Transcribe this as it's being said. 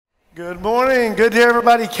Good morning. Good to hear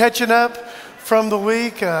everybody catching up from the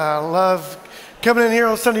week. I love coming in here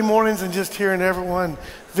on Sunday mornings and just hearing everyone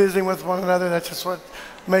visiting with one another. That's just what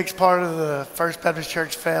makes part of the First Baptist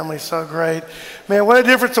Church family so great. Man, what a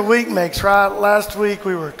difference a week makes, right? Last week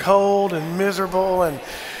we were cold and miserable and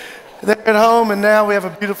they're at home, and now we have a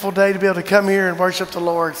beautiful day to be able to come here and worship the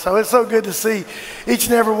Lord. So it's so good to see each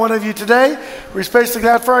and every one of you today. We're especially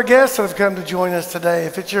glad for our guests that have come to join us today.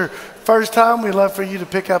 If it's your first time, we'd love for you to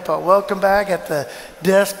pick up a welcome bag at the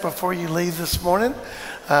desk before you leave this morning.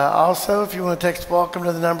 Also, if you want to text welcome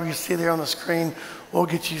to the number you see there on the screen, we'll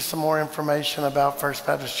get you some more information about First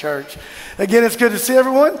Baptist Church. Again, it's good to see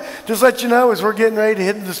everyone. Just let you know, as we're getting ready to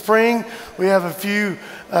hit into the spring, we have a few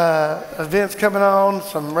events coming on,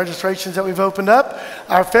 some registrations that we've opened up.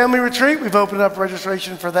 Our family retreat, we've opened up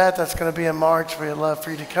registration for that. That's going to be in March. We'd love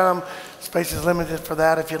for you to come. Space is limited for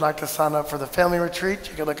that. If you'd like to sign up for the family retreat,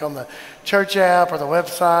 you can look on the church app or the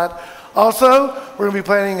website. Also, we're going to be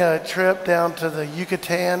planning a trip down to the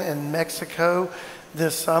Yucatan in Mexico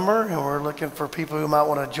this summer, and we're looking for people who might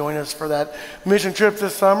want to join us for that mission trip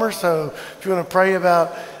this summer. So if you want to pray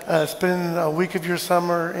about spending a week of your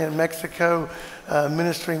summer in Mexico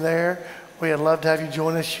ministering there, we'd love to have you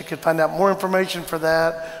join us. You can find out more information for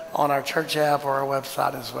that on our church app or our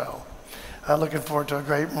website as well. Looking forward to a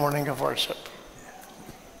great morning of worship.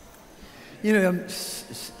 You know, I'm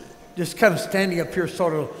just kind of standing up here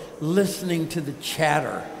sort of listening to the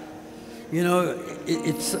chatter. You know,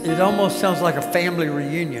 it almost sounds like a family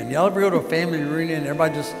reunion. Y'all ever go to a family reunion and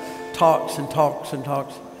everybody just talks and talks and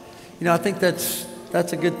talks? You know, I think that's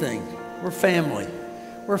a good thing. We're family.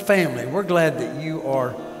 We're family. We're glad that you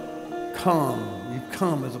are come. You've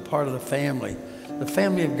come as a part of the family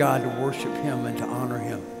of God, to worship Him and to honor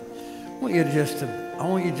Him. I want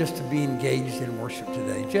you just to be engaged in worship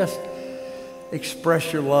today. Just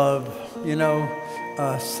express your love. You know,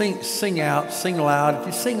 sing out, sing loud. If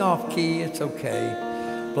you sing off key, it's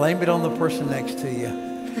okay. Blame it on the person next to you.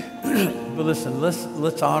 But listen,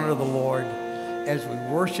 let's honor the Lord as we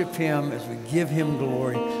worship Him, as we give Him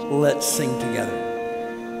glory. Let's sing together.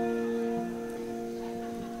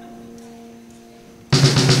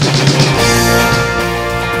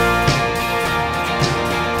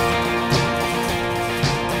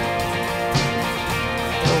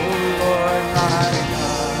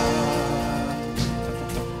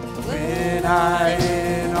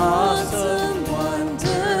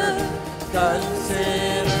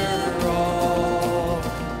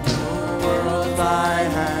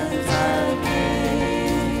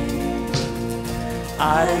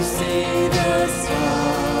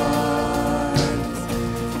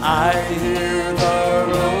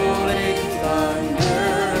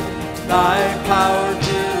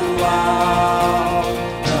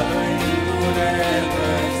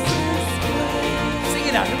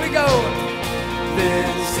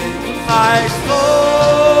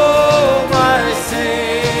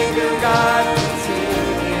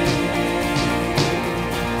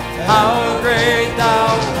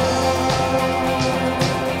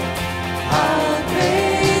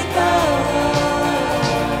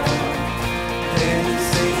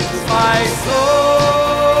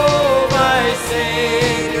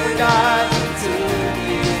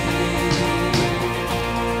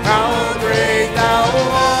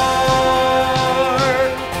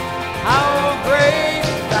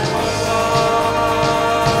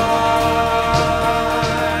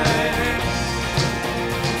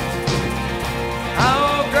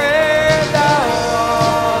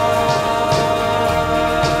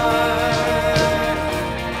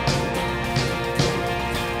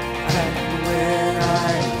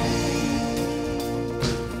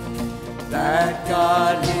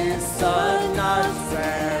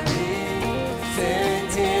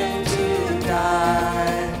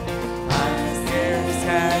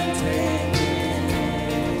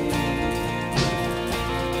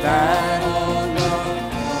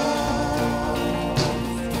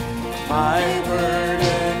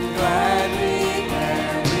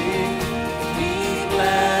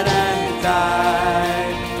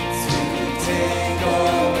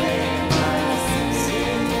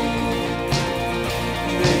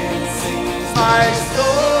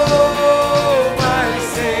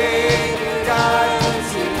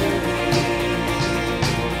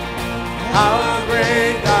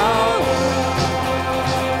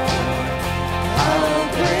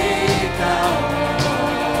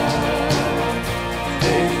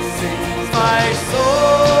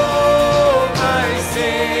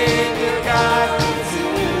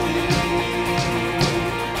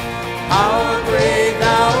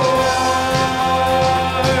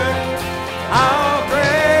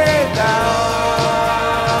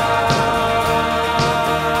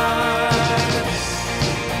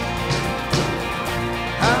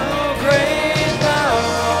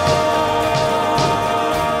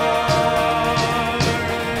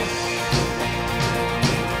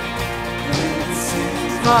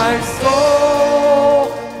 my soul,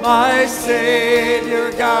 my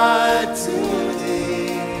Savior God, to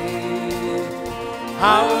thee.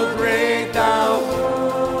 How great thou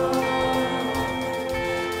art,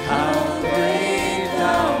 how great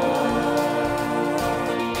thou art.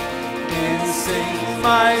 And sings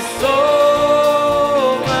my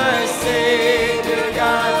soul, my Savior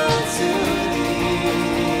God, to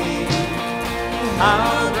thee.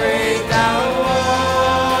 How great thou art,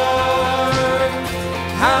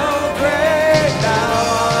 how great thou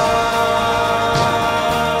art,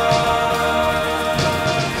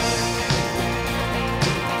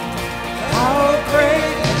 how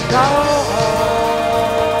great thou art,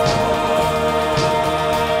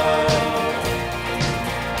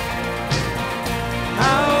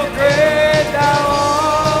 how great thou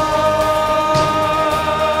art,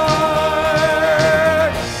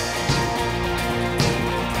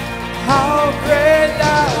 how great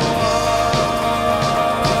thou art.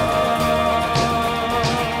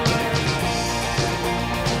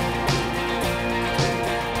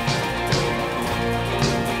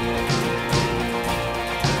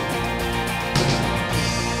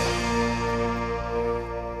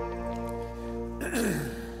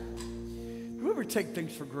 Do you ever take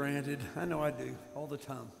things for granted? I know I do all the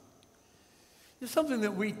time. It's something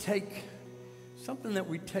that we take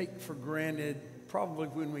for granted probably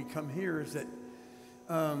when we come here is that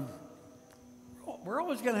we're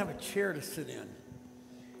always going to have a chair to sit in.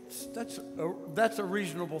 That's a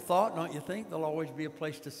reasonable thought, don't you think? There'll always be a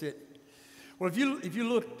place to sit. Well, if you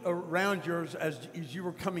look around yours as you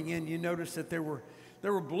were coming in, you noticed that there were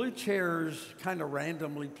blue chairs kind of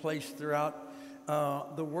randomly placed throughout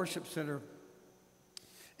the worship center.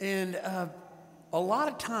 And a lot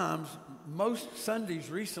of times, most Sundays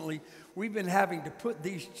recently, we've been having to put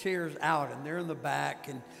these chairs out, and they're in the back,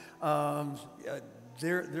 and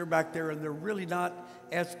they're back there, and they're really not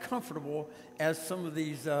as comfortable as some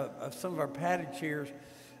of our padded chairs.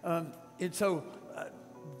 And so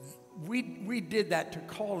we did that to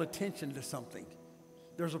call attention to something.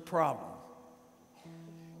 There's a problem.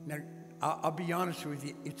 Now, I'll be honest with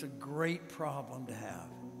you, it's a great problem to have.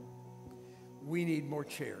 We need more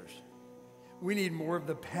chairs. We need more of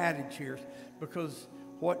the padded chairs, because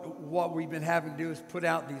what we've been having to do is put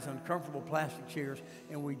out these uncomfortable plastic chairs,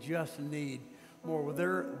 and we just need more. Well,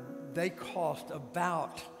 they cost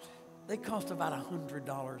about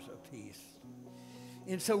 $100 a piece.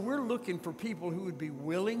 And so we're looking for people who would be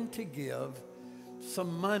willing to give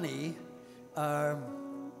some money to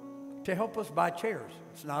help us buy chairs.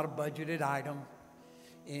 It's not a budgeted item.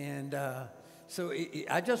 And so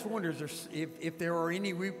I just wonder if there are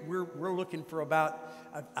any. We're looking for about,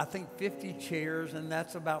 I think, 50 chairs, and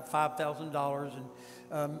that's about $5,000, and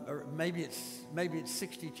or maybe it's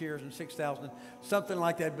 60 chairs and $6,000, something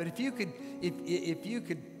like that. But if you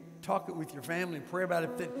could talk it with your family and pray about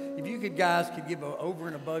it, if you guys could give over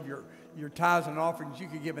and above your tithes and offerings, you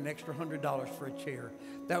could give an extra $100 for a chair.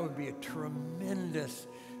 That would be a tremendous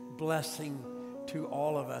blessing to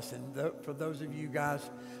all of us. And for those of you guys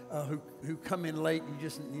who come in late,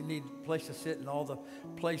 you need a place to sit, and all the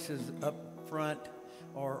places up front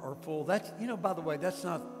are full. That's, by the way, that's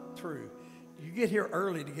not true. You get here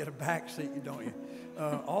early to get a back seat, don't you?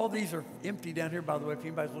 All these are empty down here, by the way. If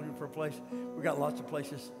anybody's looking for a place, we got lots of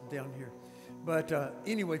places down here. But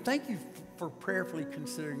anyway, thank you for prayerfully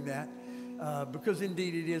considering that, because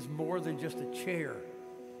indeed it is more than just a chair.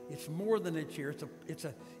 It's more than a chair.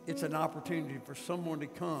 It's an opportunity for someone to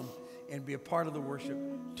come and be a part of the worship,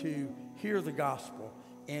 to hear the gospel,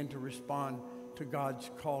 and to respond to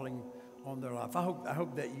God's calling on their life. I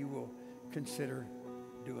hope that you will consider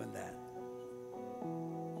doing that.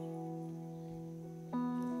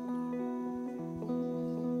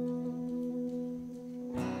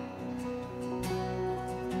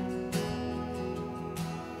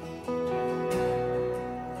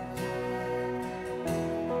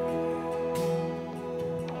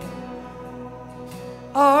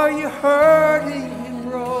 Are you hurting and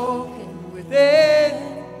broken within,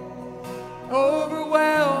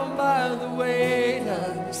 overwhelmed by the weight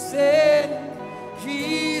of your sin?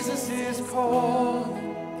 Jesus is calling.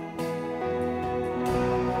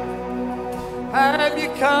 Have you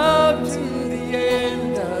come to the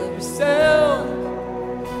end of yourself?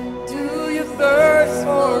 Do you thirst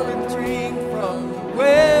for a drink from the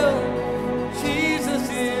well? Jesus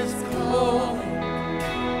is calling.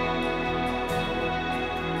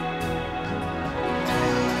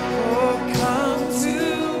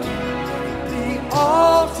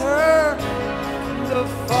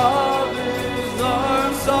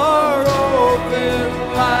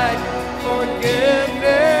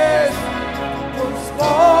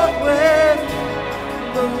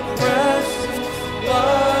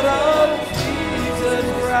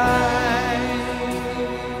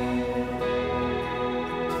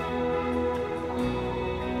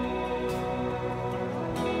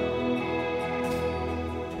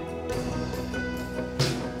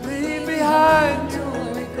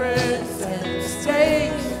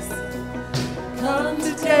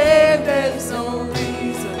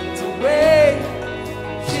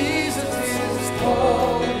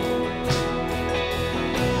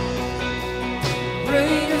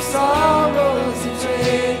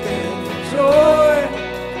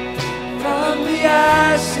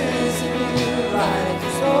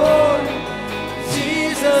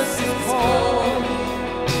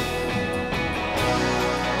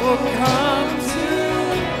 come to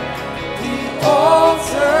the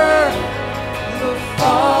altar. The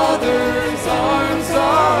Father's arms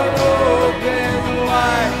are open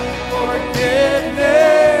wide.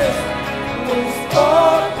 Forgiveness was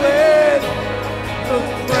bought with the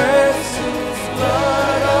precious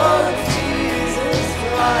blood of Jesus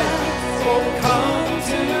Christ. So come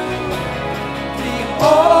to the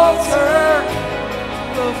altar.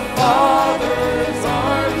 The Father's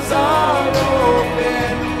arms are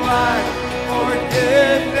open wide.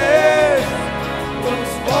 Forgiveness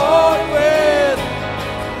was bought with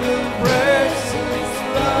the precious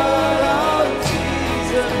blood of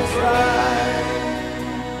Jesus Christ.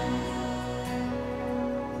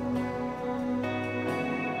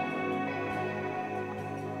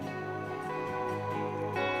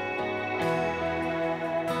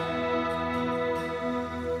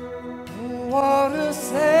 What a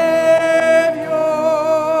Savior,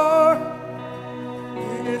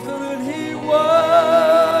 isn't He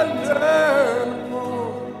wonderful?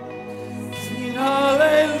 Sing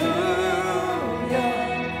hallelujah,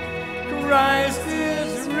 Christ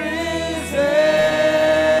is risen.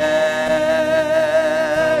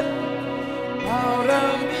 Bow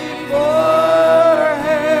down before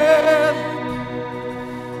Him,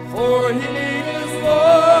 for He is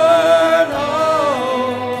Lord.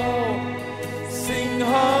 Oh, sing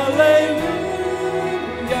hallelujah,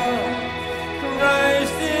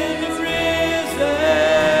 Christ is risen.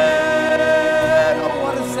 Oh,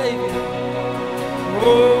 what a Savior.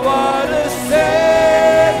 Oh, what a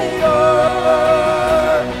Savior.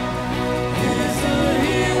 Isn't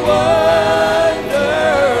He wonderful?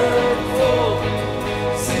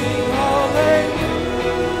 Sing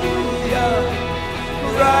hallelujah,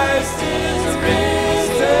 Christ is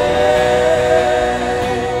risen.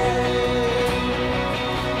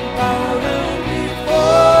 Bow down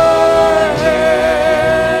before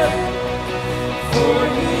Him, for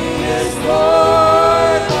He is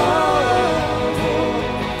Lord. Oh,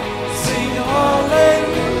 sing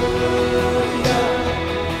hallelujah,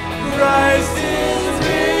 Christ is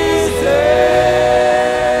risen.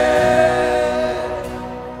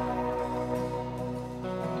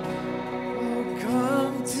 Oh,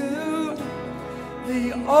 come to the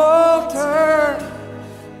altar.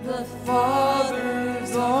 The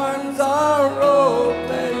Father's arms are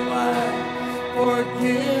open wide.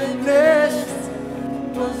 Forgiveness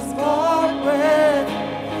was bought with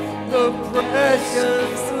the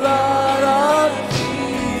precious blood of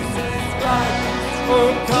Jesus Christ.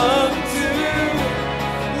 Oh, come to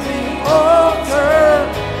the altar.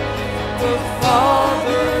 The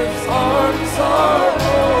Father's arms are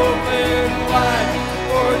open wide.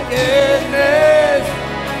 Forgiveness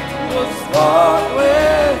was bought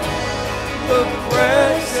with the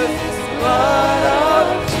precious blood of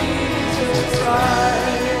Jesus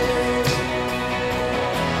Christ.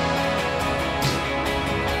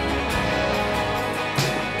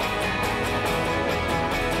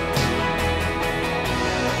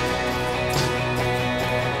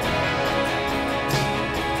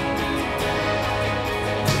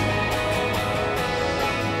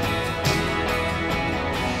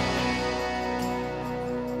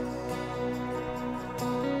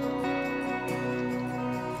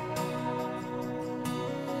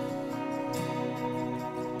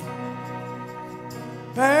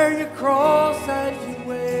 Bear your cross as you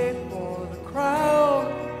wait for the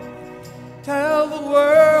crowd. Tell the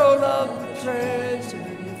world of the treasure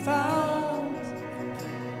you found.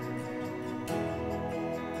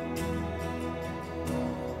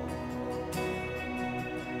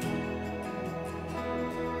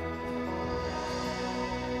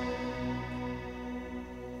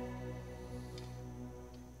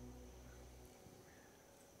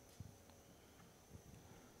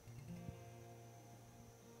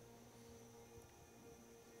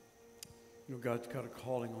 You know, God's got a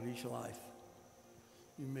calling on each life.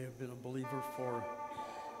 You may have been a believer for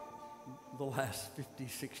the last 50,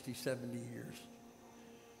 60, 70 years.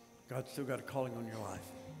 God's still got a calling on your life.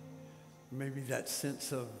 Maybe that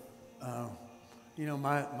sense of, my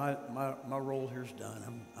role here's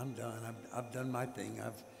done. I'm done. I've done my thing.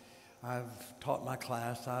 I've taught my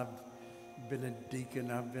class. I've been a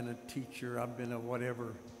deacon. I've been a teacher. I've been a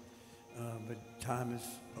whatever. But time is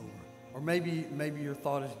over. Or maybe your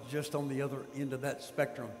thought is just on the other end of that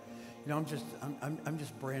spectrum. You know, I'm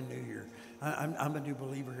just brand new here. I'm a new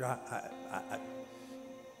believer here.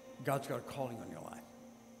 God's got a calling on your life.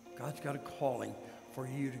 God's got a calling for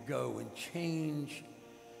you to go and change,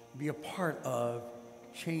 be a part of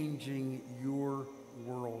changing your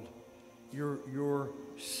world, your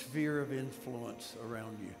sphere of influence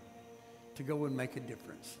around you, to go and make a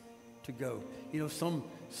difference, to go. You know,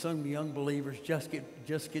 some young believers just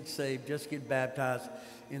get saved, just get baptized,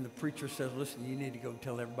 and the preacher says, listen, you need to go and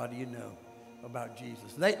tell everybody you know about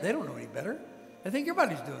Jesus. They don't know any better. They think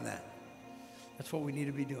everybody's doing that. That's what we need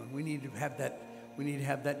to be doing. We need to have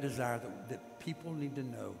that desire that people need to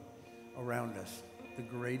know around us. The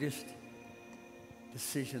greatest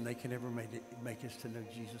decision they can ever make is to know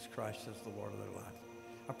Jesus Christ as the Lord of their life.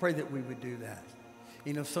 I pray that we would do that.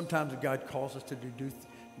 You know, sometimes God calls us to do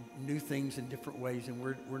new things in different ways,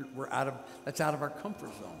 and that's out of our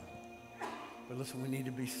comfort zone. But listen, we need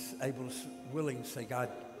to be willing to say, God,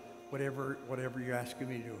 whatever you're asking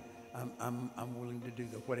me to do, I'm willing to do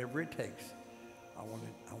that. Whatever it takes, I want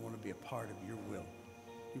to be a part of your will.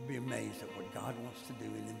 You'll be amazed at what God wants to do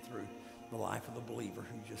in and through the life of the believer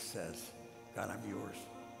who just says, God, I'm yours.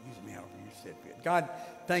 Use me however you see fit. God,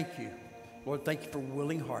 thank you. Lord, thank you for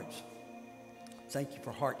willing hearts. Thank you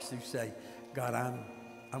for hearts who say, God,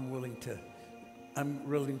 I'm willing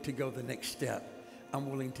to go the next step. I'm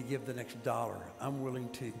willing to give the next dollar. I'm willing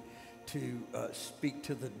to speak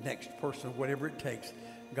to the next person, whatever it takes,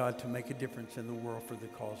 God, to make a difference in the world for the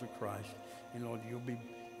cause of Christ. And Lord,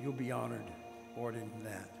 you'll be honored, Lord, in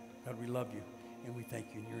that. God, we love you, and we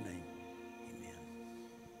thank you in your name. Amen.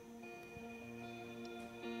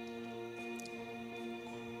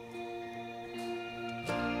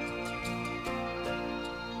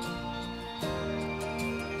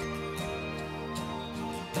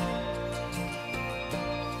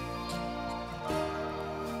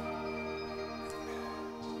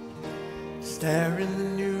 Stare in the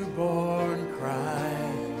newborn cry.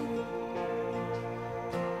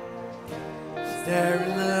 Stare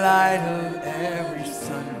in the light of every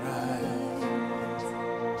sunrise.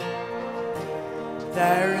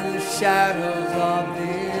 There in the shadows of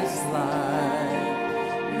this light,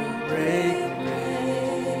 you break away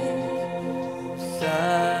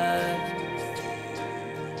such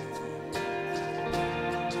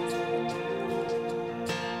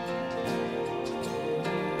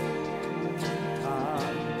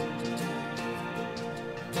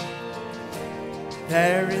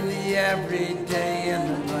there in the everyday and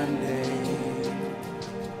the Monday,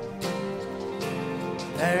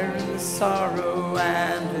 there in the sorrow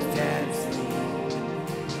and the dancing,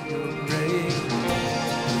 you'll break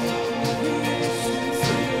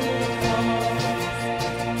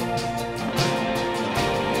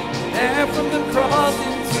there from the cross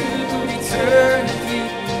into eternity,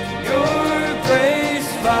 your grace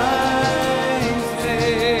finds me.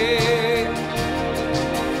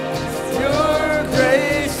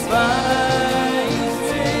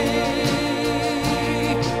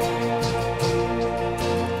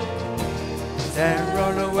 And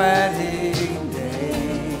run a wedding day,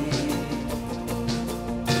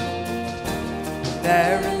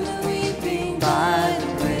 there in the weeping by the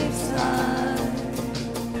graveside,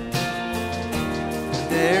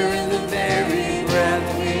 there in the very breath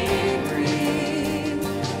we breathe,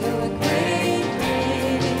 your great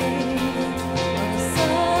rain of the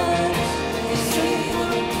sun,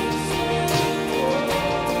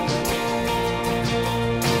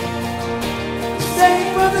 sing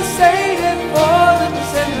for the saint and for the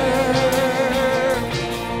sinner,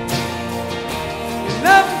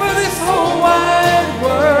 enough for this whole wide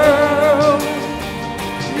world,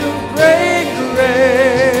 your great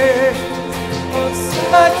grace, oh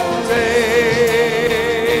such grace,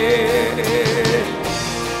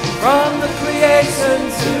 from the creation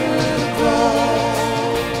to the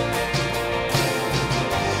cross,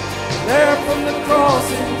 there from the cross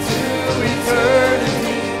into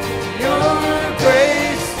eternity, your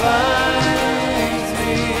grace finds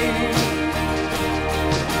me.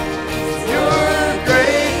 Your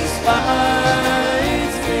grace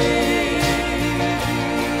finds me.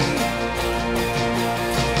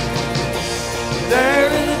 There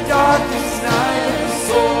in the darkest night of the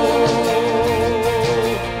soul,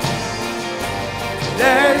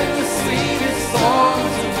 there in the sweetest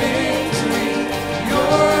songs of victory,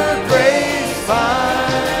 your grace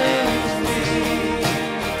finds me.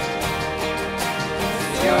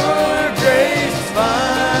 Your grace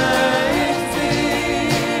finds me.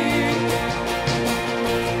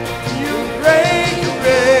 Your great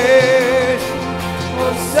grace,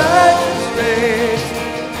 oh such grace.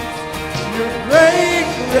 Your great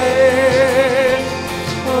grace,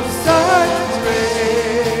 oh such grace.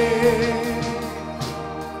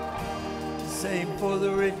 Same for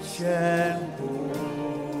the rich and poor,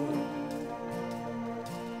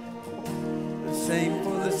 the same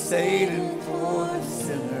for the saint and for the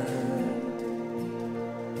sinner,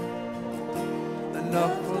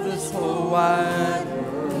 enough for this whole wide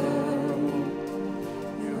world,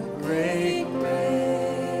 your great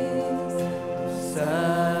grace.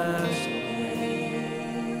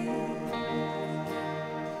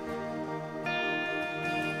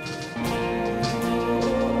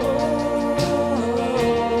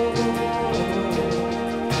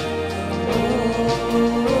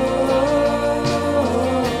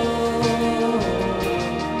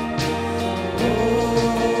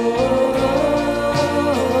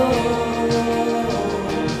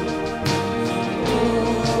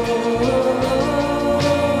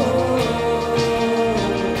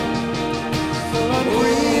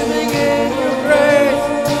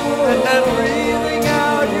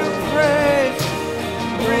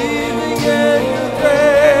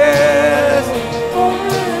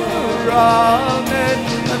 amen.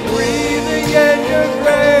 I'm breathing in your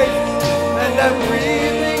grace, and I'm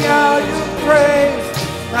breathing out your praise.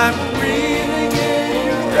 I'm breathing in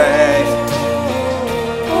your grace.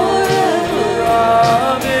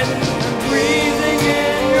 Amen. I'm breathing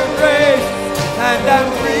in your grace, and I'm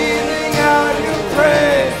breathing out your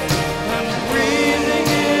praise. I'm breathing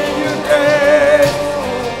in your grace.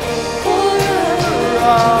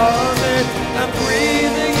 Amen. I'm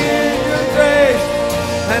breathing in your grace,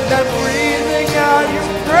 and I'm breathing out your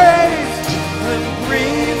praise. I'm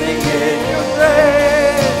breathing in your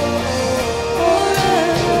grace.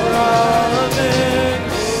 Amen.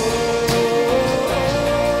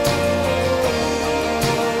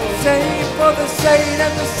 Same for the saint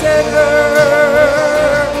and the sinner.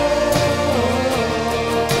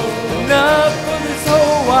 Enough for this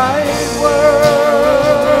whole wide world.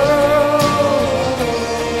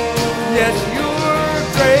 Yes, your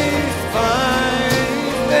grace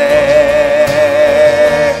finds me.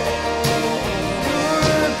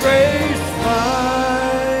 Your grace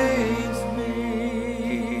finds me.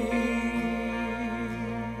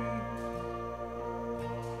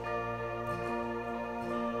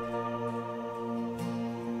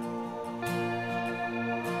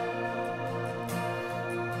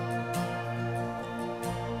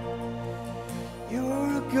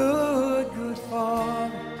 You're a good, good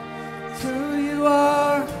Father. It's who you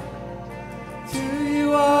are. It's who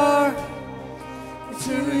you are. It's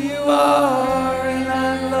who you are, and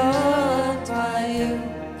I'm loved by you.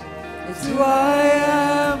 It's who I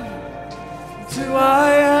am. It's who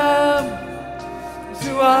I am. It's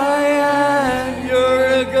who I am. You're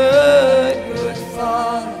a good, good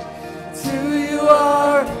Father. It's who you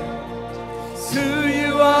are. It's who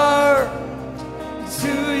you are. It's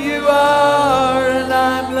who you are, and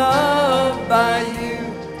I'm loved by you.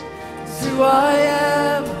 It's who I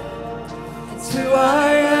am. It's who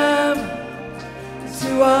I am. It's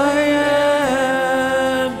who I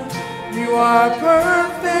am. You are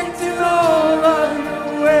perfect in all of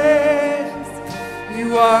your ways.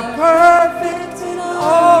 You are perfect in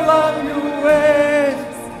all of your ways.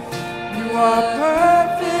 You are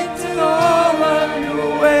perfect in all of your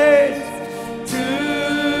ways to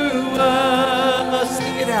us.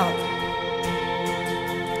 Sing it out.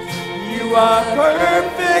 You are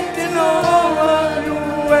perfect in all of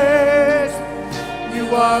your ways. You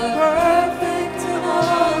are perfect in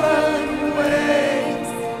all of your ways.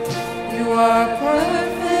 You are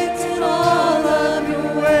perfect in all of your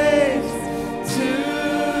ways to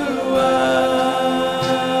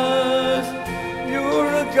us. You're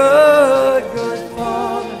a good, good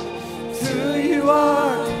Father. It's who you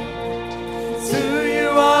are. It's who you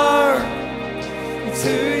are. It's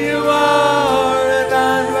who you are, and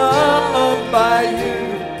I'm loved by you.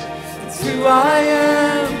 It's who I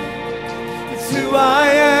am. It's who I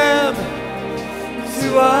am. It's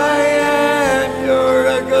who I am. You're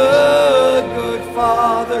a good, good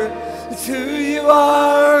Father. It's who you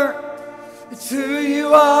are. It's who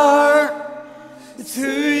you are. It's who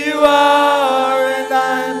you are, and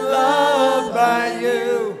I'm loved by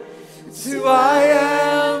you. It's who I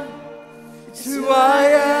am. It's who I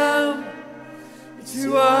am. It's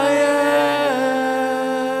who I am.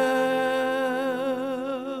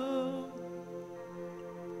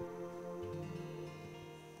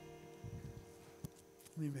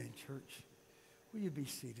 Amen, church. Will you be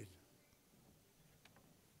seated?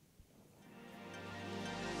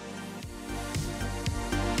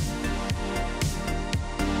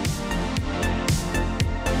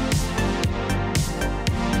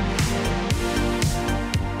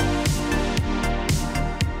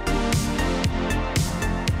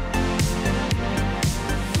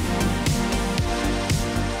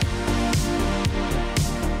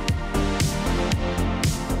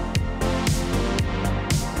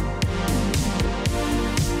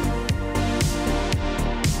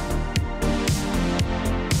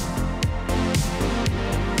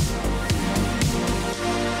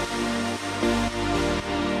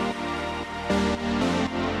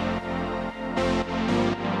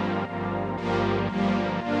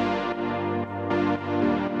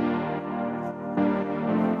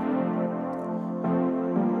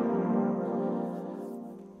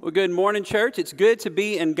 Well, good morning, church. It's good to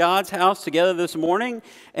be in God's house together this morning.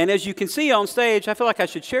 And as you can see on stage, I feel like I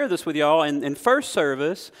should share this with y'all. In first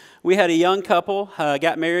service, we had a young couple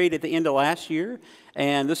got married at the end of last year.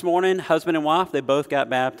 And this morning, husband and wife, they both got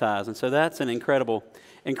baptized. And so that's an incredible,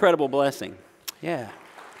 incredible blessing. Yeah.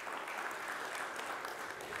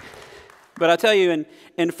 But I tell you,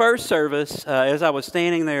 in first service, as I was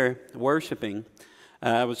standing there worshiping,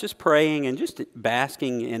 I was just praying and just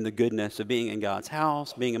basking in the goodness of being in God's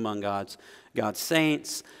house, being among God's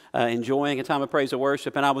saints, enjoying a time of praise and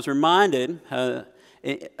worship. And I was reminded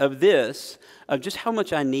of just how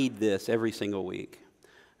much I need this every single week.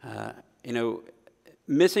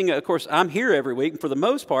 Missing, of course, I'm here every week for the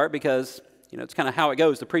most part because, it's kind of how it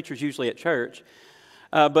goes. The preacher's usually at church.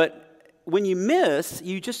 But when you miss,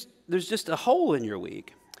 there's just a hole in your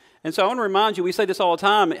week. And so I want to remind you, we say this all the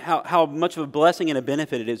time, how much of a blessing and a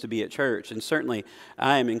benefit it is to be at church. And certainly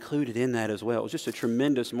I am included in that as well. It was just a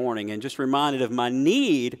tremendous morning and just reminded of my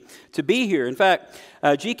need to be here. In fact,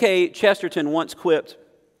 G.K. Chesterton once quipped,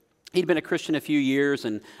 he'd been a Christian a few years,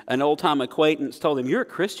 and an old-time acquaintance told him, "You're a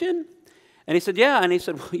Christian?" And he said, "Yeah." And he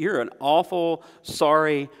said, "Well, you're an awful,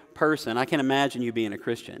 sorry person. I can't imagine you being a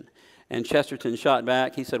Christian." And Chesterton shot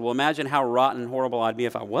back. He said, "Well, imagine how rotten and horrible I'd be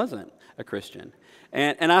if I wasn't a Christian."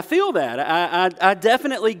 And I feel that. I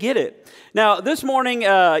definitely get it. Now, this morning,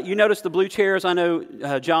 you noticed the blue chairs. I know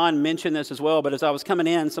John mentioned this as well, but as I was coming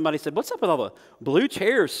in, somebody said, "What's up with all the blue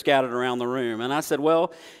chairs scattered around the room?" And I said,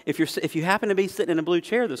 "Well, if you happen to be sitting in a blue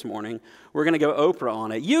chair this morning, we're going to go Oprah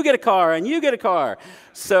on it. You get a car, and you get a car."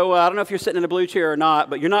 So I don't know if you're sitting in a blue chair or not,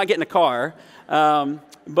 but you're not getting a car.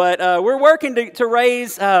 But we're working to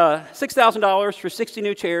raise $6,000 for 60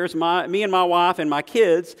 new chairs. Me and my wife and my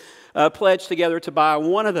kids pledged together to buy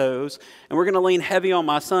one of those, and we're going to lean heavy on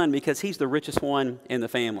my son because he's the richest one in the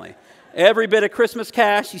family. Every bit of Christmas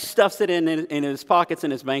cash, he stuffs it in his pockets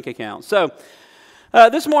in his bank account. So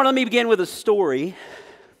this morning, let me begin with a story.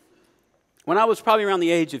 When I was probably around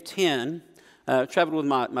the age of 10, traveled with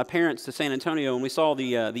my parents to San Antonio, and we saw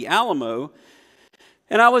the Alamo.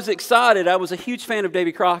 And I was excited. I was a huge fan of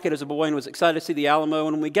Davy Crockett as a boy and was excited to see the Alamo.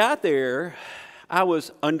 And when we got there, I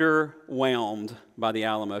was underwhelmed by the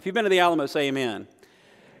Alamo. If you've been to the Alamo, say amen.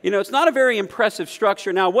 It's not a very impressive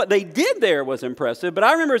structure. Now, what they did there was impressive, but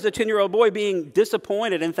I remember as a 10-year-old boy being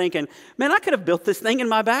disappointed and thinking, man, I could have built this thing in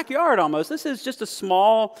my backyard almost. This is just a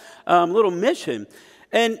small little mission.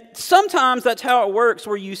 And sometimes that's how it works,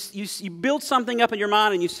 where you build something up in your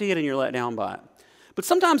mind and you see it and you're let down by it. But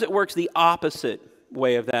sometimes it works the opposite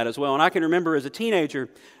way of that as well. And I can remember as a teenager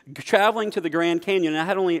traveling to the Grand Canyon, and I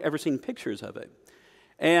had only ever seen pictures of it.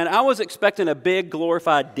 And I was expecting a big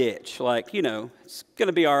glorified ditch, like, it's going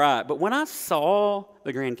to be all right. But when I saw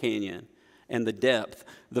the Grand Canyon and the depth,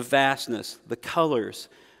 the vastness, the colors,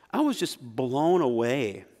 I was just blown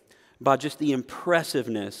away by just the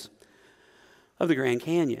impressiveness of the Grand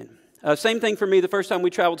Canyon. Same thing for me the first time we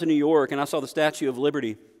traveled to New York and I saw the Statue of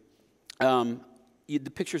Liberty.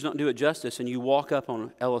 The pictures don't do it justice, and you walk up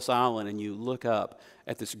on Ellis Island and you look up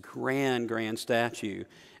at this grand, grand statue.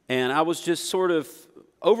 And I was just sort of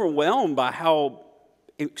overwhelmed by how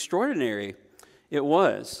extraordinary it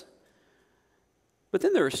was. But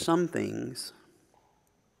then there are some things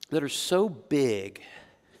that are so big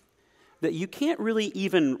that you can't really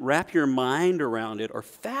even wrap your mind around it or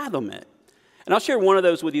fathom it. And I'll share one of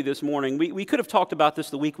those with you this morning. We could have talked about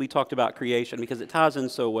this the week we talked about creation because it ties in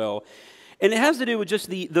so well. And it has to do with just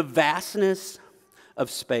the vastness of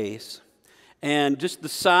space and just the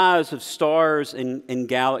size of stars and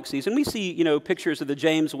galaxies. And we see, pictures of the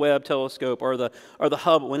James Webb Telescope or the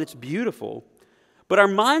Hubble, and it's beautiful. But our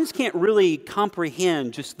minds can't really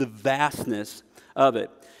comprehend just the vastness of it.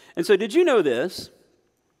 And so did you know this?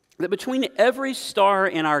 That between every star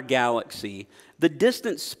in our galaxy, the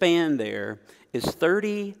distance span there is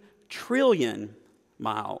 30 trillion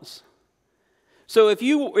miles. So if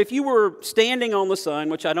you were standing on the sun,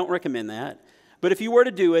 which I don't recommend that, but if you were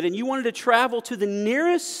to do it and you wanted to travel to the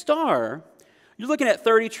nearest star, you're looking at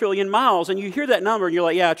 30 trillion miles, and you hear that number and you're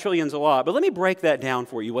like, yeah, a trillion's a lot. But let me break that down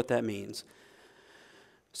for you, what that means.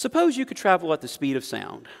 Suppose you could travel at the speed of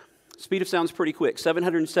sound. Speed of sound is pretty quick,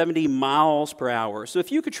 770 miles per hour. So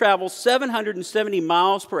if you could travel 770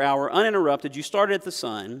 miles per hour uninterrupted, you started at the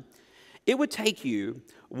sun, it would take you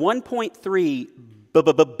 1.3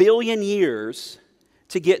 billion years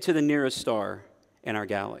to get to the nearest star in our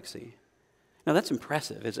galaxy. Now that's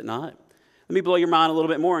impressive, is it not? Let me blow your mind a little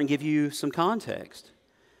bit more and give you some context.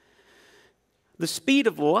 The speed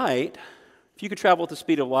of light, if you could travel at the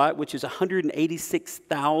speed of light, which is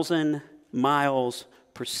 186,000 miles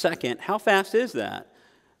per second, how fast is that?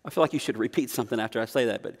 I feel like you should repeat something after I say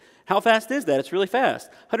that, but how fast is that? It's really fast.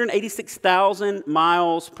 186,000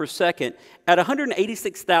 miles per second. At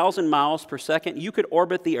 186,000 miles per second, you could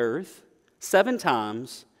orbit the Earth 7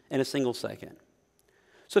 times in a single second.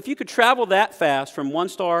 So if you could travel that fast from one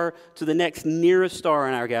star to the next nearest star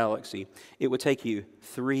in our galaxy, it would take you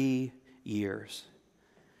 3 years.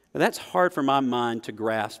 Now that's hard for my mind to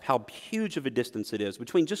grasp how huge of a distance it is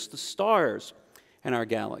between just the stars in our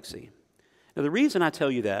galaxy. Now, the reason I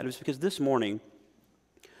tell you that is because this morning,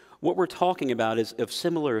 what we're talking about is of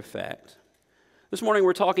similar effect. This morning,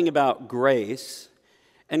 we're talking about grace.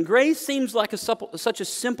 And grace seems like such a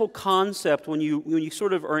simple concept when you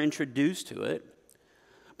sort of are introduced to it.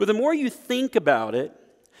 But the more you think about it,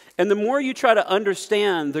 and the more you try to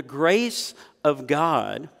understand the grace of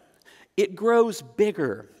God, it grows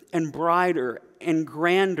bigger and brighter and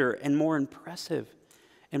grander and more impressive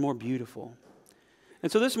and more beautiful.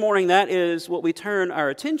 And so this morning, that is what we turn our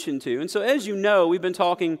attention to. And so as you know, we've been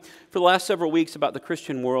talking for the last several weeks about the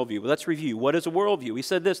Christian worldview. Well, let's review. What is a worldview? We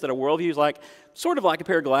said this, that a worldview is sort of like a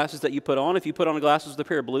pair of glasses that you put on. If you put on glasses with a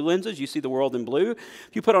pair of blue lenses, you see the world in blue. If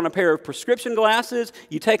you put on a pair of prescription glasses,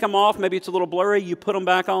 you take them off, maybe it's a little blurry, you put them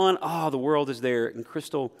back on, the world is there in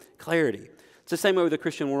crystal clarity. It's the same way with the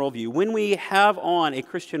Christian worldview. When we have on a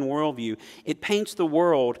Christian worldview, it paints the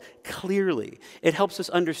world clearly. It helps us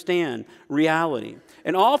understand reality.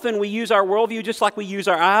 And often we use our worldview just like we use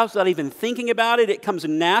our eyes without even thinking about it. It comes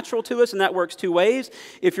natural to us, and that works two ways.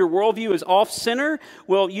 If your worldview is off-center,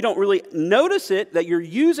 well, you don't really notice it that you're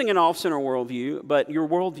using an off-center worldview, but your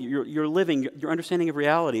worldview, your understanding of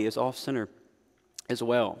reality is off-center as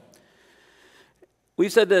well.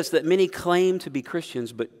 We've said this, that many claim to be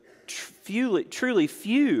Christians, but truly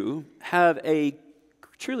few have a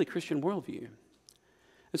truly Christian worldview.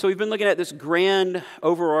 And so we've been looking at this grand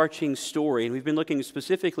overarching story, and we've been looking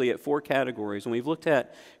specifically at 4 categories. And we've looked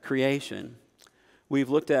at creation. We've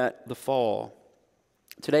looked at the fall.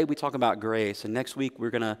 Today we talk about grace, and next week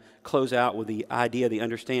we're going to close out with the idea, the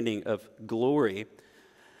understanding of glory.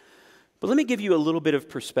 But let me give you a little bit of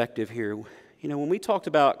perspective here. You know, when we talked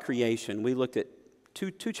about creation, we looked at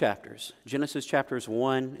two chapters, Genesis chapters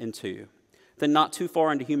 1 and 2. Then not too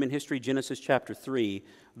far into human history, Genesis chapter 3,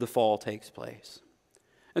 the fall takes place.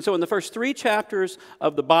 And so in the first 3 chapters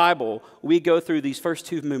of the Bible, we go through these first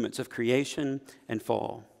 2 movements of creation and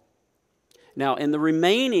fall. Now, in the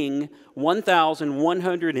remaining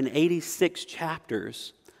 1,186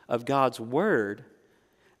 chapters of God's Word,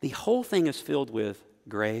 the whole thing is filled with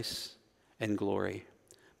grace and glory.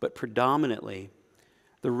 But predominantly,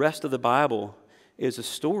 the rest of the Bible is a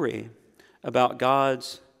story about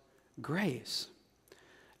God's grace.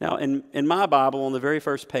 Now, in my Bible, on the very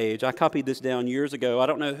first page, I copied this down years ago. I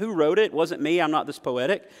don't know who wrote it. It wasn't me. I'm not this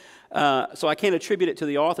poetic. So I can't attribute it to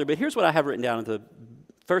the author. But here's what I have written down at the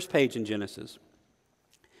first page in Genesis.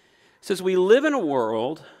 It says, we live in a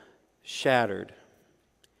world shattered.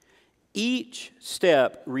 Each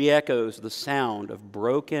step re-echoes the sound of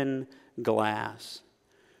broken glass.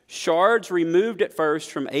 Shards removed at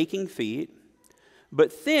first from aching feet,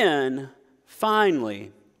 but then,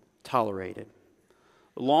 finally, tolerated,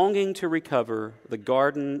 longing to recover the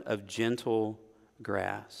garden of gentle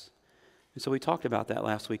grass. And so we talked about that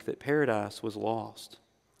last week, that paradise was lost.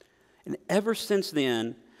 And ever since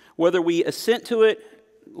then, whether we assent to it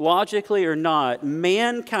logically or not,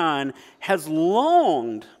 mankind has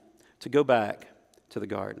longed to go back to the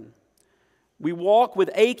garden. We walk with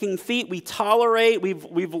aching feet. We tolerate.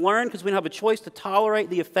 We've learned, because we don't have a choice, to tolerate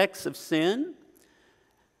the effects of sin.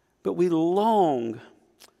 But we long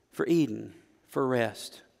for Eden, for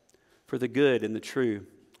rest, for the good and the true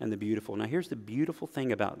and the beautiful. Now, here's the beautiful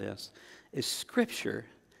thing about this, is Scripture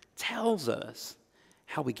tells us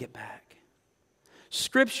how we get back.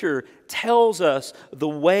 Scripture tells us the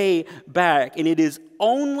way back, and it is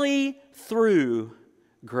only through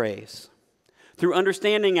grace, through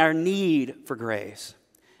understanding our need for grace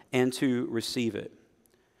and to receive it.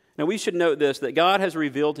 Now, we should note this, that God has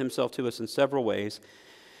revealed himself to us in several ways.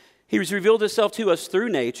 He has revealed himself to us through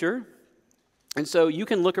nature. And so you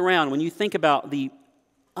can look around when you think about the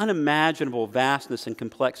unimaginable vastness and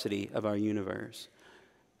complexity of our universe,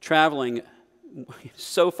 traveling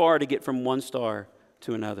so far to get from one star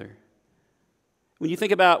to another. When you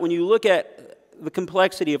look at the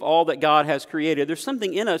complexity of all that God has created, there's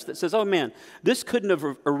something in us that says, oh man, this couldn't have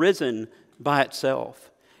arisen by itself.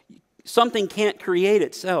 Something can't create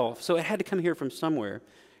itself, so it had to come here from somewhere.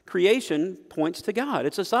 Creation points to God.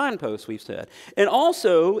 It's a signpost, we've said. And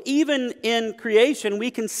also, even in creation,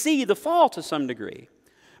 we can see the fall to some degree,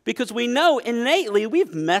 because we know innately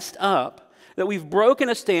we've messed up, that we've broken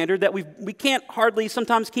a standard, that we can't hardly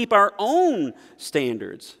sometimes keep our own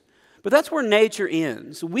standards. But that's where nature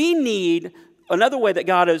ends. We need another way that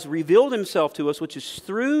God has revealed himself to us, which is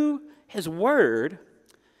through his word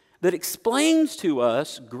that explains to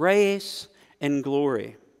us grace and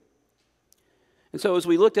glory. And so as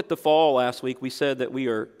we looked at the fall last week, we said that we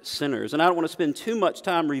are sinners. And I don't want to spend too much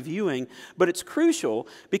time reviewing, but it's crucial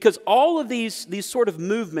because all of these sort of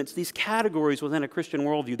movements, these categories within a Christian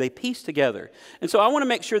worldview, they piece together. And so I want to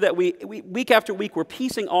make sure that we week after week, we're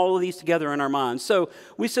piecing all of these together in our minds. So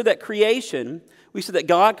we said that creation, we said that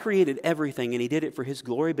God created everything and He did it for His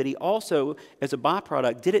glory, but He also, as a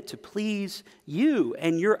byproduct, did it to please you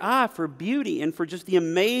and your eye for beauty and for just the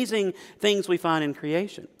amazing things we find in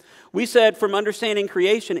creation. We said from understanding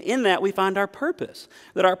creation, in that we find our purpose.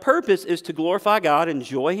 That our purpose is to glorify God,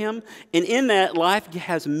 enjoy Him, and in that life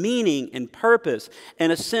has meaning and purpose,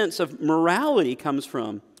 and a sense of morality comes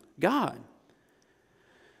from God.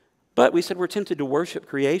 But we said we're tempted to worship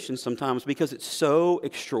creation sometimes because it's so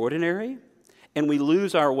extraordinary, and we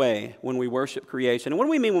lose our way when we worship creation. And what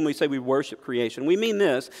do we mean when we say we worship creation? We mean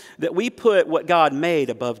this, that we put what God made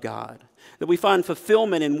above God. That we find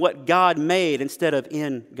fulfillment in what God made instead of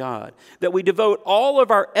in God. That we devote all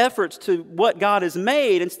of our efforts to what God has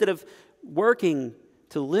made instead of working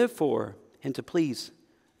to live for and to please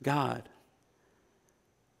God.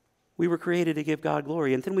 We were created to give God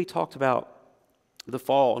glory. And then we talked about the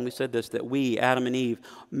fall, and we said this, that we, Adam and Eve,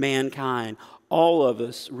 mankind, all of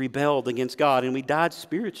us rebelled against God, and we died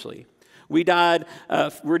spiritually. We're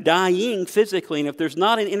dying physically, and if there's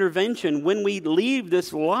not an intervention when we leave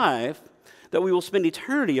this life, that we will spend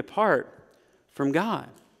eternity apart from God.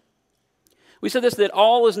 We said this, that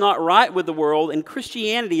all is not right with the world, and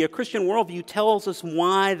Christianity, a Christian worldview, tells us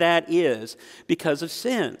why that is, because of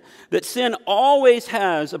sin. That sin always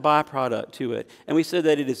has a byproduct to it, and we said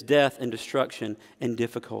that it is death and destruction and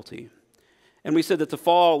difficulty. And we said that the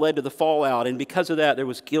fall led to the fallout, and because of that, there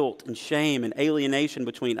was guilt and shame and alienation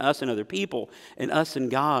between us and other people, and us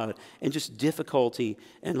and God, and just difficulty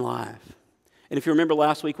in life. And if you remember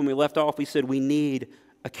last week when we left off, we said we need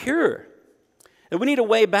a cure, and we need a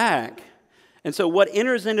way back. And so what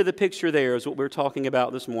enters into the picture there is what we're talking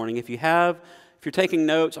about this morning. If you're taking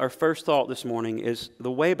notes, our first thought this morning is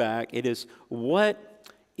the way back. It is, what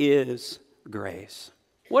is grace?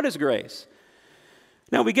 What is grace?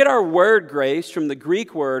 Now, we get our word grace from the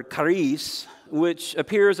Greek word charis, which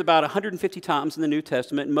appears about 150 times in the New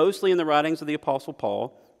Testament, mostly in the writings of the Apostle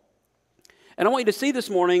Paul. And I want you to see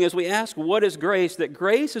this morning as we ask what is grace, that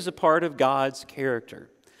grace is a part of God's character.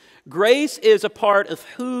 Grace is a part of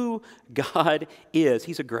who God is.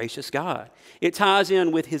 He's a gracious God. It ties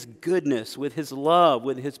in with His goodness, with His love,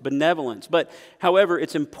 with His benevolence. But, however,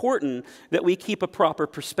 it's important that we keep a proper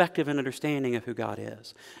perspective and understanding of who God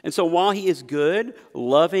is. And so while He is good,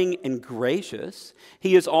 loving, and gracious,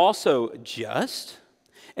 He is also just,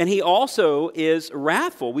 and He also is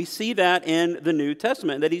wrathful. We see that in the New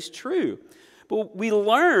Testament, that He's true. But we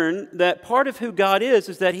learn that part of who God is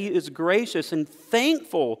that He is gracious and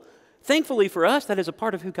thankful. Thankfully for us, that is a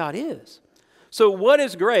part of who God is. So what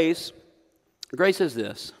is grace? Grace is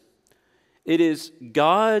this. It is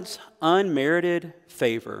God's unmerited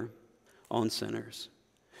favor on sinners.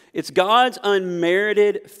 It's God's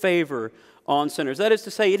unmerited favor on sinners. That is to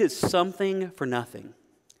say, it is something for nothing.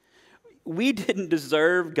 We didn't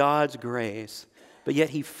deserve God's grace, but yet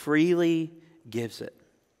He freely gives it.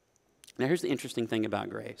 Now, here's the interesting thing about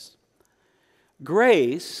grace.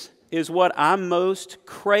 Grace is what I most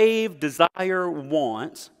crave, desire,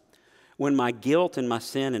 want when my guilt and my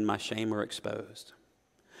sin and my shame are exposed.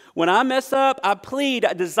 When I mess up, I plead,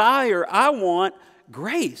 I desire, I want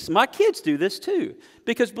grace. My kids do this too,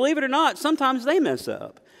 because believe it or not, sometimes they mess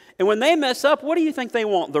up. And when they mess up, what do you think they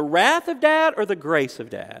want? The wrath of Dad or the grace of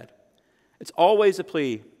Dad? It's always a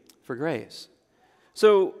plea for grace.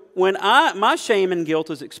 So when my shame and guilt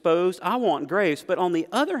is exposed, I want grace. But on the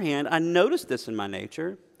other hand, I notice this in my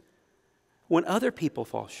nature. When other people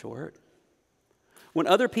fall short, when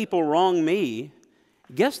other people wrong me,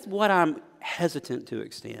 guess what I'm hesitant to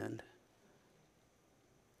extend?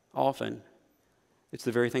 Often, it's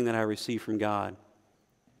the very thing that I receive from God,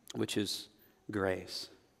 which is grace.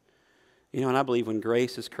 You know, and I believe when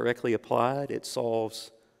grace is correctly applied, it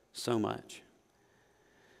solves so much.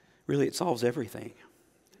 Really, it solves everything.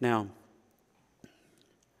 Now,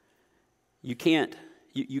 you can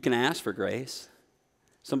ask for grace.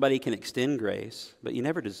 Somebody can extend grace, but you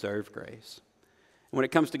never deserve grace. When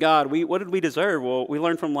it comes to God, what did we deserve? Well, we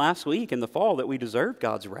learned from last week in the fall that we deserved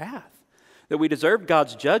God's wrath, that we deserved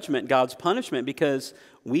God's judgment, God's punishment, because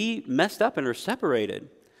we messed up and are separated.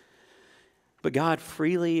 But God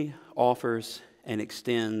freely offers and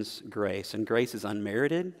extends grace, and grace is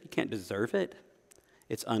unmerited. You can't deserve it.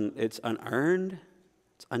 It's unearned.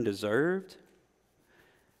 It's undeserved.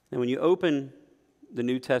 And when you open the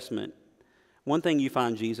New Testament, one thing you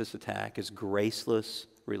find Jesus attack is graceless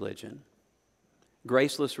religion.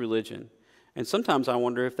 Graceless religion. And sometimes I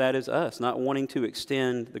wonder if that is us, not wanting to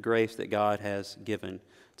extend the grace that God has given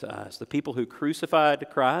to us. The people who crucified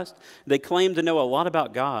Christ, they claimed to know a lot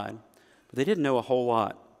about God, but they didn't know a whole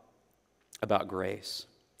lot about grace.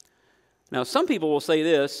 Now, some people will say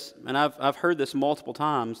this, and I've heard this multiple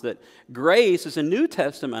times, that grace is a New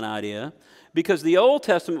Testament idea because the Old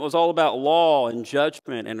Testament was all about law and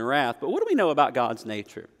judgment and wrath. But what do we know about God's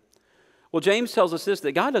nature? Well, James tells us this,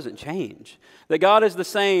 that God doesn't change, that God is the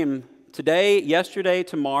same today, yesterday,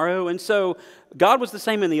 tomorrow. And so God was the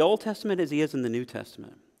same in the Old Testament as he is in the New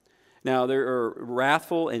Testament. Now, there are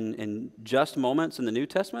wrathful and just moments in the New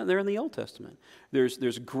Testament. They're in the Old Testament.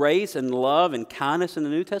 There's grace and love and kindness in the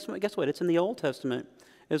New Testament. Guess what? It's in the Old Testament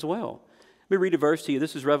as well. Let me read a verse to you.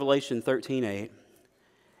 This is Revelation 13:8.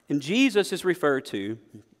 And Jesus is referred to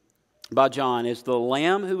by John as the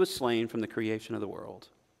Lamb who was slain from the creation of the world.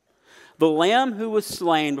 The Lamb who was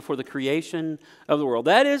slain before the creation of the world.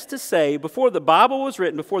 That is to say, before the Bible was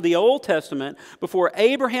written, before the Old Testament, before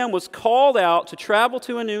Abraham was called out to travel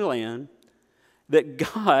to a new land, that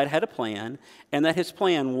God had a plan, and that his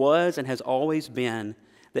plan was and has always been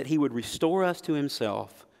that he would restore us to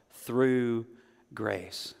himself through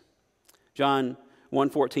grace. John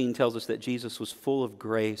 1:14 tells us that Jesus was full of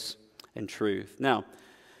grace and truth. Now,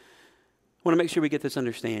 I want to make sure we get this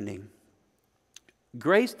understanding.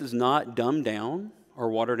 Grace does not dumb down or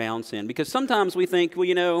water down sin, because sometimes we think, well,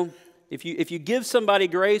 you know, if you give somebody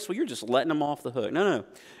grace, well, you're just letting them off the hook. No.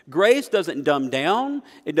 Grace doesn't dumb down.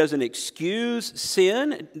 It doesn't excuse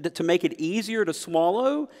sin to make it easier to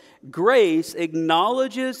swallow. Grace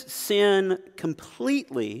acknowledges sin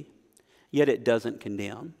completely, yet it doesn't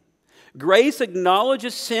condemn. Grace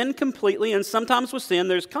acknowledges sin completely, and sometimes with sin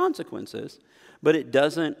there's consequences, but it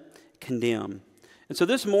doesn't condemn. And so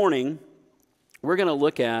this morning, we're going to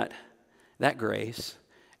look at that grace,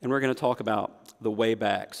 and we're going to talk about the way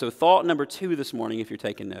back. So thought number 2 this morning, if you're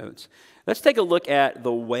taking notes, let's take a look at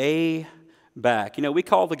the way back. You know, we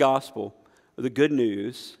call the gospel the good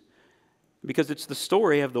news because it's the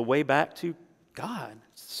story of the way back to God.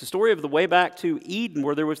 It's the story of the way back to Eden,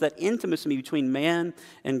 where there was that intimacy between man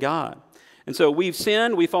and God. And so we've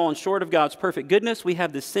sinned, we've fallen short of God's perfect goodness. We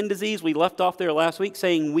have this sin disease we left off there last week,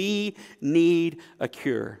 saying we need a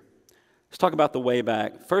cure. Let's talk about the way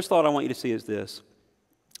back. First thought I want you to see is this.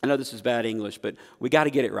 I know this is bad English, but we got to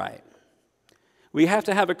get it right. We have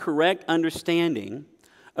to have a correct understanding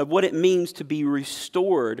of what it means to be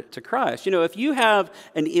restored to Christ. You know, if you have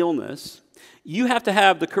an illness, you have to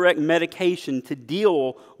have the correct medication to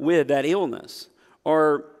deal with that illness,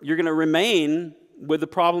 or you're going to remain with the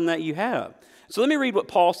problem that you have. So let me read what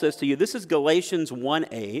Paul says to you. This is Galatians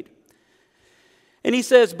 1:8. And he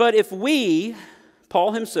says, "But if we,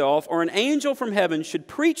 Paul himself, or an angel from heaven should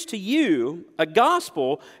preach to you a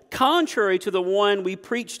gospel contrary to the one we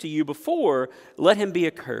preached to you before, let him be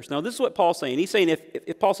accursed." Now, this is what Paul's saying. He's saying,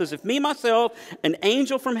 if Paul says, if me, myself, an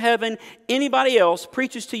angel from heaven, anybody else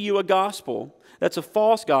preaches to you a gospel that's a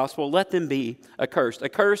false gospel, let them be accursed.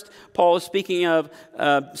 Accursed, Paul is speaking of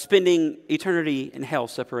spending eternity in hell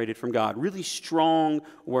separated from God. Really strong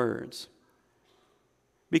words.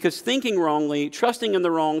 Because thinking wrongly, trusting in the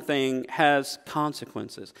wrong thing has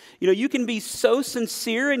consequences. You know, you can be so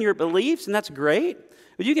sincere in your beliefs, and that's great,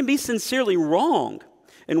 but you can be sincerely wrong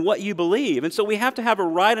in what you believe. And so we have to have a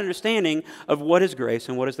right understanding of what is grace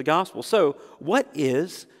and what is the gospel. So, what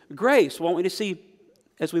is grace? Well, I want you to see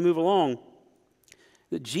as we move along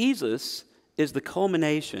that Jesus is the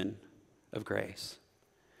culmination of grace.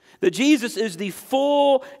 That Jesus is the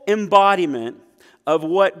full embodiment of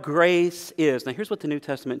what grace is. Now, here's what the New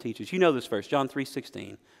Testament teaches. You know this verse, John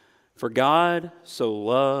 3:16. For God so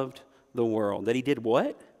loved the world. That he did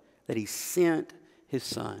what? That he sent his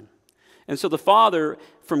Son. And so the Father,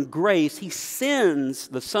 from grace, he sends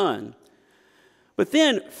the Son. But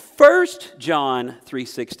then 1 John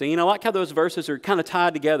 3:16, I like how those verses are kind of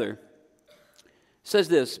tied together. It says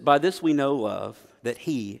this, by this we know love, that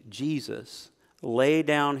he, Jesus, laid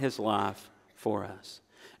down his life for us.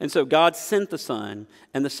 And so God sent the Son,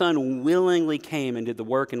 and the Son willingly came and did the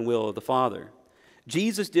work and will of the Father.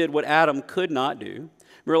 Jesus did what Adam could not do.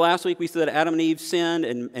 Remember last week we said that Adam and Eve sinned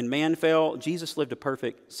and man fell. Jesus lived a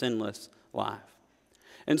perfect, sinless life.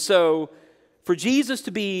 And so for Jesus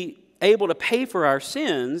to be able to pay for our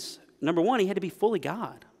sins, number one, he had to be fully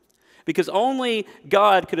God. Because only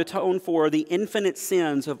God could atone for the infinite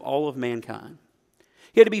sins of all of mankind.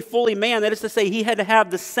 He had to be fully man. That is to say, he had to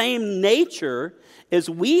have the same nature as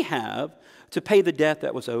we have to pay the debt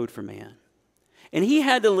that was owed for man. And he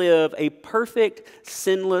had to live a perfect,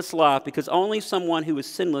 sinless life because only someone who was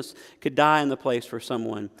sinless could die in the place for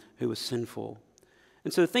someone who was sinful.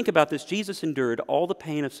 And so think about this. Jesus endured all the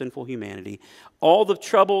pain of sinful humanity, all the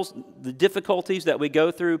troubles, the difficulties that we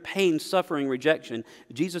go through, pain, suffering, rejection.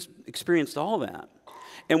 Jesus experienced all that.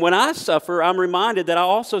 And when I suffer, I'm reminded that I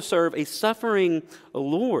also serve a suffering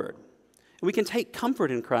Lord. And we can take comfort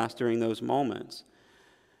in Christ during those moments.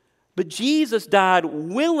 But Jesus died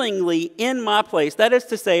willingly in my place. That is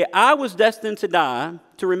to say, I was destined to die,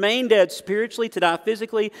 to remain dead spiritually, to die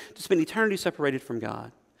physically, to spend eternity separated from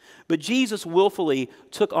God. But Jesus willfully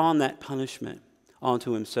took on that punishment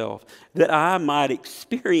onto himself, that I might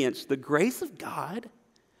experience the grace of God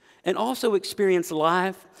and also experience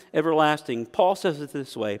life everlasting. Paul says it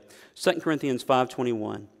this way, 2 Corinthians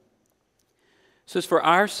 5:21. It says, for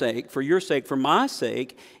our sake, for your sake, for my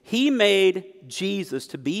sake, he made Jesus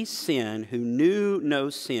to be sin who knew no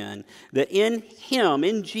sin, that in him,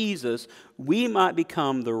 in Jesus, we might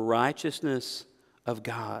become the righteousness of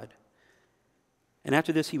God. And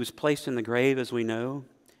after this, he was placed in the grave, as we know.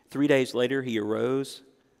 3 days later, he arose,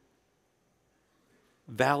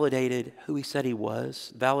 validated who he said he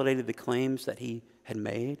was, validated the claims that he had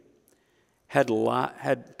made,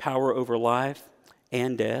 had power over life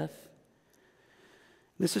and death.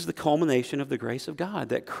 This is the culmination of the grace of God,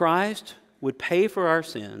 that Christ would pay for our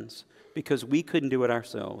sins because we couldn't do it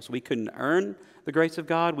ourselves. We couldn't earn the grace of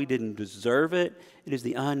God. We didn't deserve it. It is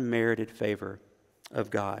the unmerited favor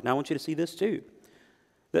of God. Now, I want you to see this too,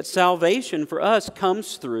 that salvation for us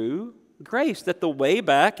comes through grace, that the way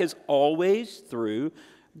back is always through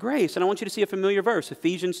grace. And I want you to see a familiar verse,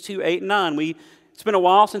 Ephesians 2:8-9. It's been a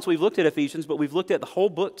while since we've looked at Ephesians, but we've looked at the whole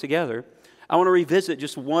book together. I want to revisit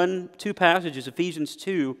just two passages, Ephesians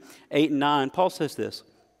 2:8-9. Paul says this,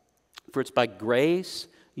 for it's by grace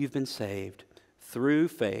you've been saved through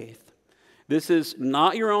faith. This is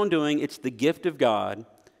not your own doing, it's the gift of God,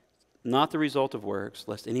 not the result of works,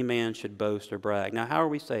 lest any man should boast or brag. Now, how are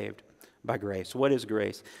we saved? By grace. What is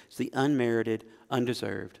grace? It's the unmerited,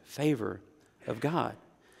 undeserved favor of God.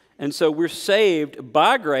 And so we're saved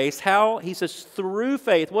by grace. How? He says through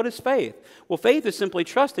faith. What is faith? Well, faith is simply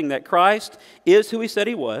trusting that Christ is who he said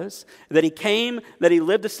he was, that he came, that he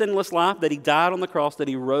lived a sinless life, that he died on the cross, that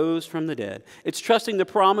he rose from the dead. It's trusting the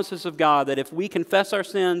promises of God that if we confess our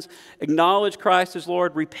sins, acknowledge Christ as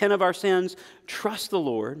Lord, repent of our sins, trust the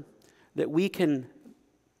Lord, that we can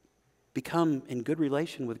become in good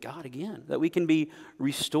relation with God again, that we can be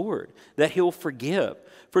restored, that he'll forgive.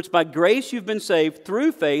 For it's by grace you've been saved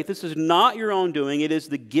through faith. This is not your own doing. It is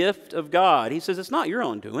the gift of God. He says it's not your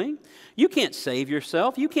own doing. You can't save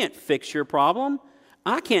yourself. You can't fix your problem.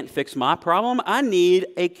 I can't fix my problem. I need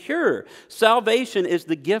a cure. Salvation is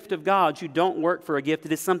the gift of God. You don't work for a gift.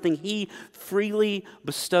 It is something he freely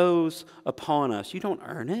bestows upon us. You don't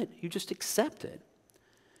earn it. You just accept it.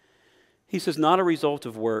 He says, not a result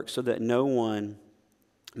of works, so that no one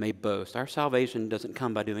may boast. Our salvation doesn't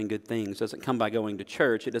come by doing good things. It doesn't come by going to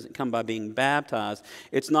church. It doesn't come by being baptized.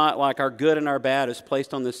 It's not like our good and our bad is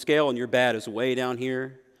placed on this scale and your bad is way down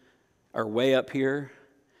here or way up here.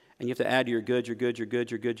 And you have to add your good, your good, your good,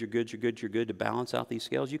 your good, your good, your good, your good to balance out these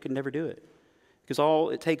scales. You can never do it. Because all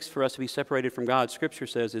it takes for us to be separated from God, Scripture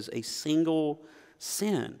says, is a single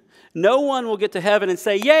sin. No one will get to heaven and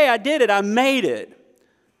say, yay, I did it, I made it,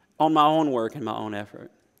 on my own work and my own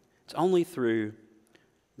effort. It's only through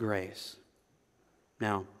grace.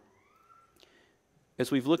 Now,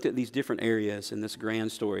 as we've looked at these different areas in this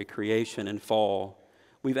grand story, creation and fall,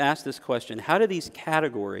 we've asked this question: how do these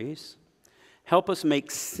categories help us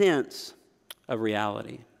make sense of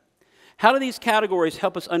reality? How do these categories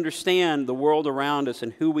help us understand the world around us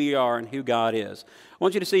and who we are and who God is? I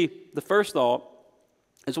want you to see the first thought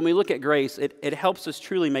is when we look at grace, it helps us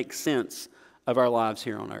truly make sense of our lives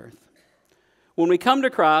here on earth. When we come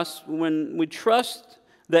to Christ, when we trust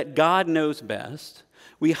that God knows best,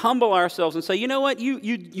 we humble ourselves and say, you know what,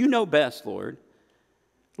 you know best, Lord.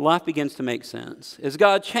 Life begins to make sense. As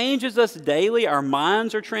God changes us daily, our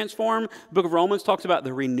minds are transformed. The book of Romans talks about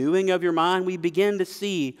the renewing of your mind. We begin to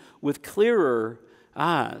see with clearer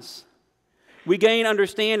eyes. We gain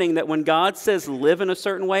understanding that when God says live in a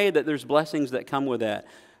certain way, that there's blessings that come with that.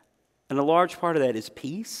 And a large part of that is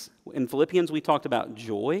peace. In Philippians, we talked about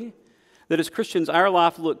joy. That as Christians, our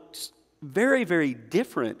life looks very, very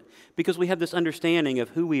different because we have this understanding of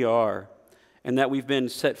who we are and that we've been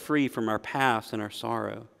set free from our past and our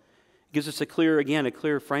sorrow. It gives us a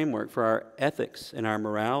clear framework for our ethics and our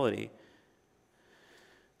morality.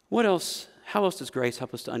 What else? How else does grace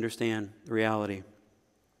help us to understand reality?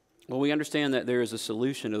 Well, we understand that there is a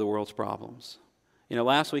solution to the world's problems. You know,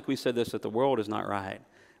 last week we said this, that the world is not right.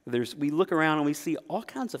 We look around and we see all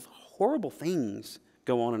kinds of horrible things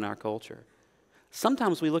go on in our culture.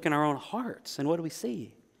 Sometimes we look in our own hearts and what do we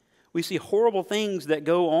see? We see horrible things that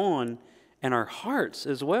go on in our hearts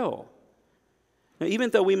as well. Now,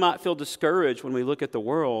 even though we might feel discouraged when we look at the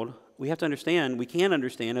world, we have to understand, we can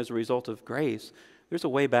understand as a result of grace, there's a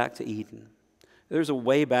way back to Eden. There's a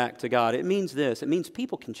way back to God. It means this. It means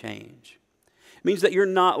people can change. It means that you're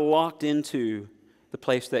not locked into the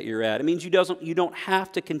place that you're at. It means you don't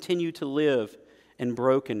have to continue to live in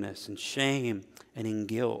brokenness and shame and in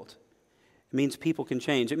guilt. It means people can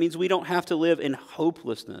change. It means we don't have to live in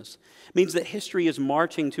hopelessness. It means that history is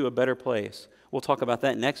marching to a better place. We'll talk about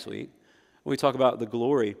that next week when we talk about the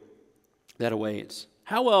glory that awaits.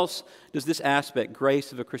 How else does this aspect,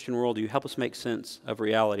 grace of a Christian worldview, help us make sense of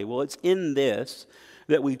reality? Well, it's in this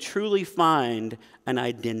that we truly find an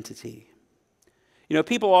identity. You know,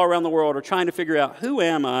 people all around the world are trying to figure out, who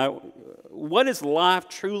am I? What is life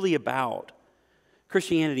truly about?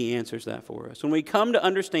 Christianity answers that for us. When we come to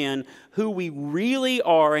understand who we really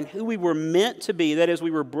are and who we were meant to be, that is,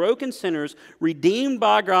 we were broken sinners, redeemed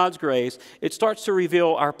by God's grace, it starts to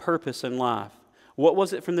reveal our purpose in life. What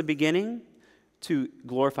was it from the beginning? To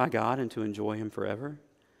glorify God and to enjoy Him forever.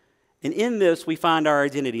 And in this, we find our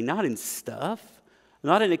identity not in stuff,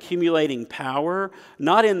 not in accumulating power,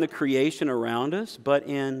 not in the creation around us, but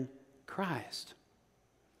in Christ.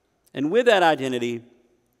 And with that identity,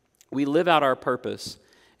 we live out our purpose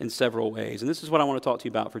in several ways. And this is what I want to talk to you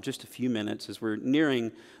about for just a few minutes as we're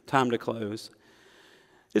nearing time to close.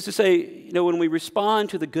 Is to say, you know, when we respond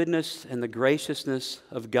to the goodness and the graciousness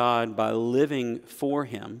of God by living for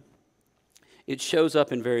Him, it shows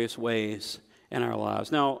up in various ways in our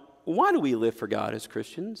lives. Now, why do we live for God as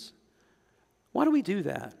Christians? Why do we do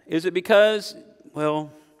that? Is it because,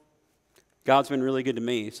 well, God's been really good to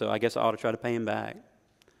me, so I guess I ought to try to pay Him back?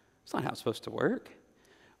 It's not how it's supposed to work.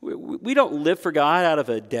 We don't live for God out of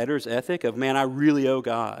a debtor's ethic of, man, I really owe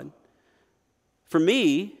God. For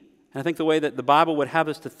me, and I think the way that the Bible would have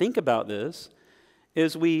us to think about this,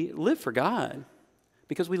 is we live for God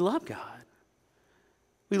because we love God.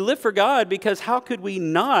 We live for God because how could we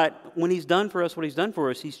not, when He's done for us what He's done for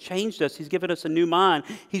us? He's changed us. He's given us a new mind.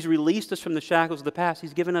 He's released us from the shackles of the past.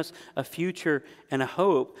 He's given us a future and a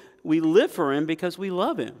hope. We live for Him because we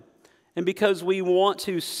love Him and because we want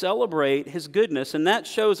to celebrate His goodness. And that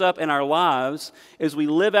shows up in our lives as we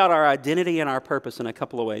live out our identity and our purpose in a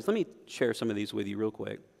couple of ways. Let me share some of these with you real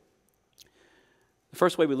quick. The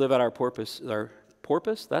first way we live out our porpoise,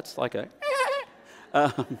 that's like a...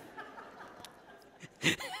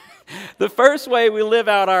 The first way we live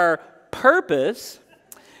out our purpose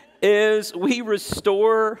is we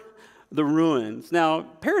restore the ruins. Now,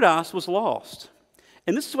 paradise was lost.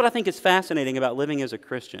 And this is what I think is fascinating about living as a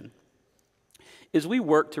Christian, is we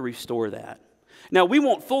work to restore that. Now, we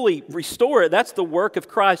won't fully restore it. That's the work of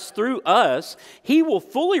Christ through us. He will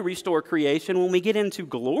fully restore creation when we get into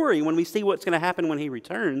glory, when we see what's going to happen when He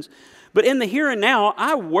returns. But in the here and now,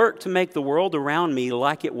 I work to make the world around me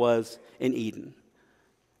like it was in Eden.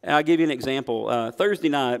 And I'll give you an example. Thursday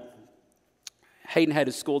night, Hayden had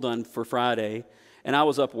his school done for Friday, and I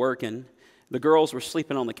was up working. The girls were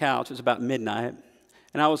sleeping on the couch. It was about midnight,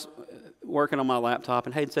 and I was working on my laptop,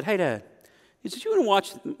 and Hayden said, "Hey, Dad," he said, "you want to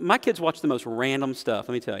watch?" My kids watch the most random stuff,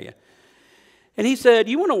 let me tell you. And he said,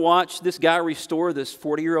 "You want to watch this guy restore this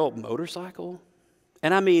 40-year-old motorcycle?"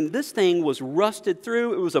 And I mean, this thing was rusted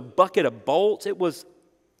through. It was a bucket of bolts.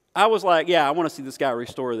 I was like, yeah, I want to see this guy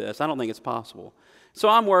restore this. I don't think it's possible. So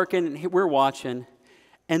I'm working, and we're watching,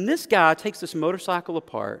 and this guy takes this motorcycle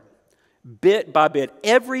apart, bit by bit.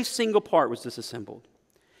 Every single part was disassembled.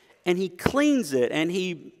 And he cleans it, and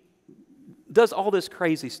he does all this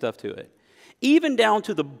crazy stuff to it. Even down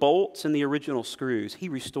to the bolts and the original screws, he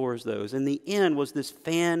restores those. And the end was this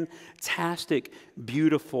fantastic,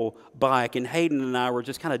 beautiful bike, and Hayden and I were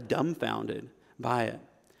just kind of dumbfounded by it.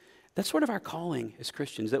 That's sort of our calling as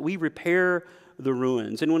Christians, that we repair the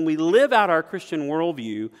ruins. And when we live out our Christian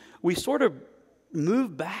worldview, we sort of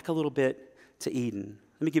move back a little bit to Eden.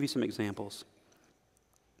 Let me give you some examples.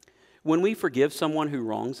 When we forgive someone who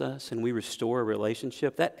wrongs us and we restore a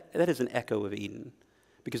relationship, that is an echo of Eden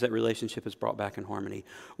because that relationship is brought back in harmony.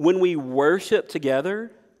 When we worship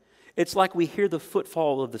together, it's like we hear the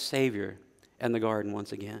footfall of the Savior in the garden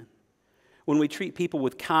once again. When we treat people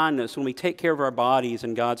with kindness, when we take care of our bodies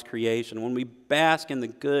and God's creation, when we bask in the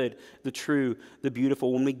good, the true, the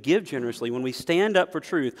beautiful, when we give generously, when we stand up for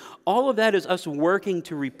truth, all of that is us working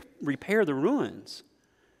to repair the ruins.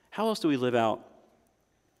 How else do we live out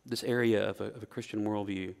this area of a Christian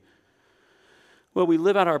worldview? Well, we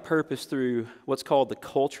live out our purpose through what's called the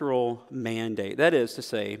cultural mandate. That is to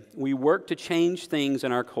say, we work to change things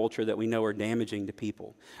in our culture that we know are damaging to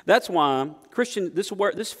people. That's why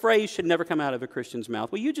this phrase should never come out of a Christian's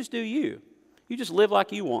mouth. Well, you just do you. You just live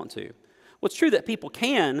like you want to. Well, it's true that people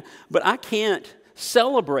can, but I can't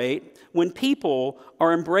celebrate when people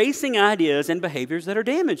are embracing ideas and behaviors that are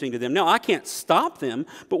damaging to them. Now, I can't stop them,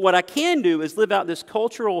 but what I can do is live out this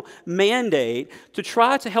cultural mandate to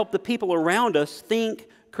try to help the people around us think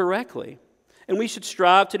correctly. And we should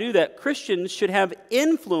strive to do that. Christians should have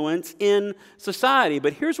influence in society.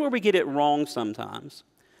 But here's where we get it wrong sometimes.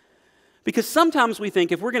 Because sometimes we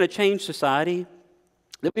think if we're going to change society,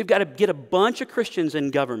 that we've got to get a bunch of Christians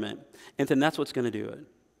in government, and then that's what's going to do it.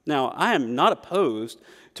 Now, I am not opposed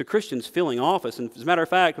to Christians filling office. And as a matter of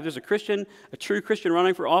fact, if there's a true Christian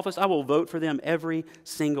running for office, I will vote for them every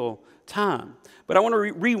single time. But I want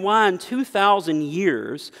to rewind 2,000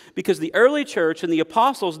 years, because the early church and the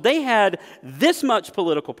apostles, they had this much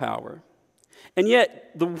political power. And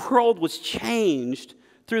yet the world was changed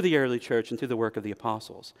through the early church and through the work of the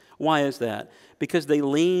apostles. Why is that? Because they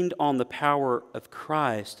leaned on the power of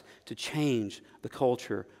Christ to change the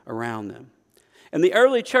culture around them. And the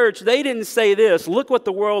early church, they didn't say this, look what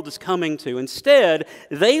the world is coming to. Instead,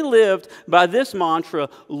 they lived by this mantra,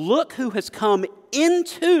 look who has come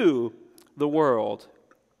into the world,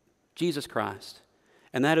 Jesus Christ.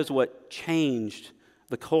 And that is what changed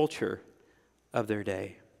the culture of their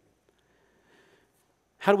day.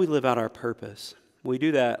 How do we live out our purpose? We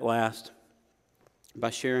do that last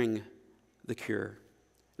by sharing the cure.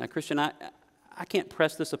 Now, Christian, I can't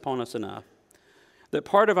press this upon us enough. That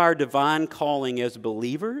part of our divine calling as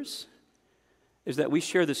believers is that we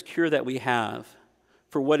share this cure that we have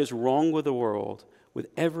for what is wrong with the world with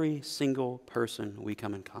every single person we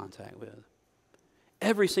come in contact with.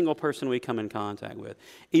 Every single person we come in contact with.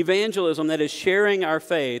 Evangelism, that is sharing our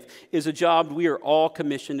faith, is a job we are all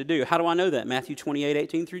commissioned to do. How do I know that? Matthew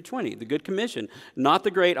 28:18-20. The Good Commission, not the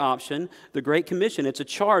great option, the Great Commission. It's a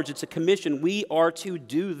charge, it's a commission. We are to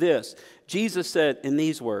do this. Jesus said in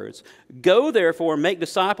these words, "Go therefore, make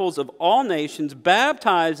disciples of all nations,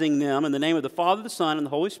 baptizing them in the name of the Father, the Son, and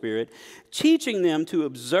the Holy Spirit, teaching them to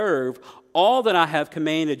observe all that I have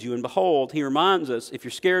commanded you." And behold, he reminds us, if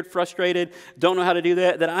you're scared, frustrated, don't know how to do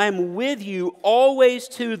that I am with you always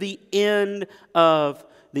to the end of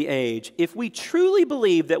the age. If we truly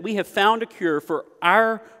believe that we have found a cure for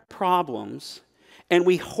our problems, and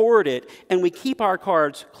we hoard it, and we keep our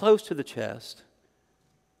cards close to the chest,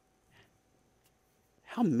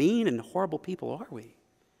 how mean and horrible people are we?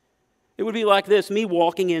 It would be like this, me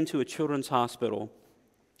walking into a children's hospital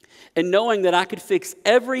and knowing that I could fix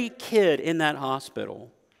every kid in that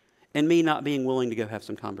hospital, and me not being willing to go have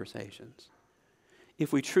some conversations.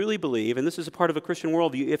 If we truly believe, and this is a part of a Christian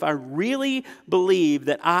worldview, if I really believe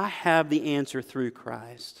that I have the answer through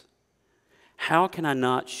Christ, how can I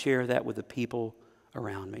not share that with the people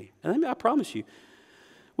around me? And I promise you,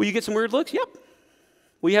 will you get some weird looks? Yep.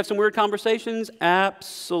 Will you have some weird conversations?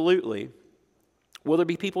 Absolutely. Will there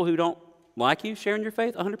be people who don't like you sharing your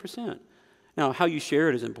faith? 100%. Now, how you share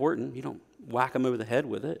it is important. You don't whack them over the head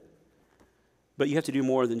with it. But you have to do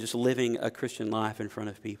more than just living a Christian life in front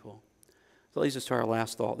of people. So that leads us to our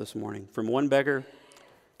last thought this morning. From one beggar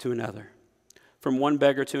to another. From one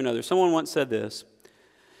beggar to another. Someone once said this,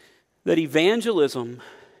 that evangelism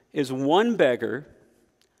is one beggar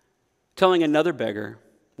telling another beggar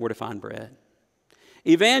where to find bread.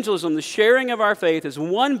 Evangelism, the sharing of our faith, is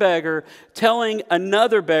one beggar telling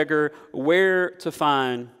another beggar where to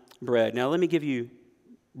find bread. Now, let me give you,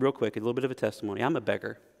 real quick, a little bit of a testimony. I'm a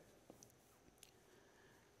beggar.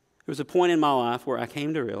 There was a point in my life where I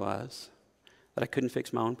came to realize that I couldn't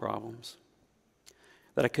fix my own problems,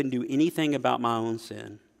 that I couldn't do anything about my own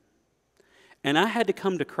sin. And I had to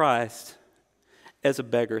come to Christ as a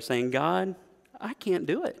beggar, saying, God, I can't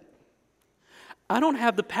do it. I don't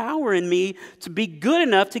have the power in me to be good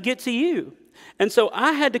enough to get to you. And so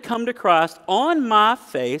I had to come to Christ on my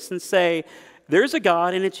face and say, there's a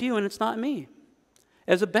God and it's you and it's not me,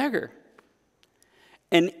 as a beggar.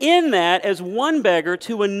 And in that, as one beggar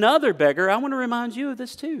to another beggar, I want to remind you of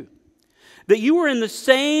this too. That you were in the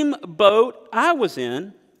same boat I was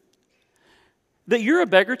in, that you're a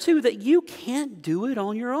beggar too, that you can't do it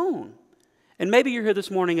on your own. And maybe you're here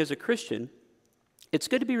this morning as a Christian. It's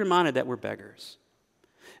good to be reminded that we're beggars.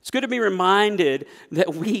 It's good to be reminded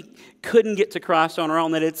that we couldn't get to Christ on our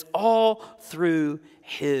own, that it's all through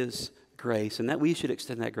His grace, and that we should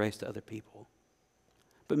extend that grace to other people.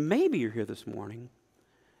 But maybe you're here this morning,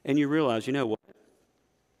 and you realize, you know what?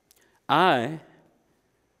 I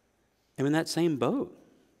am in that same boat.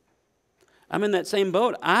 I'm in that same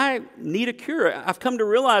boat. I need a cure. I've come to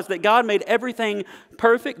realize that God made everything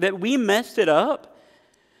perfect, that we messed it up,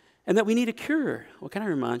 and that we need a cure. Well, can I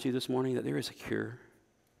remind you this morning that there is a cure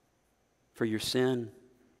for your sin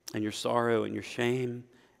and your sorrow and your shame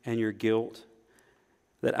and your guilt,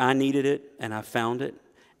 that I needed it and I found it,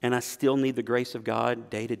 and I still need the grace of God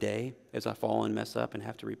day to day as I fall and mess up and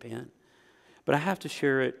have to repent. But I have to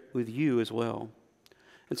share it with you as well.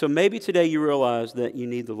 And so maybe today you realize that you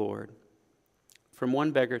need the Lord. From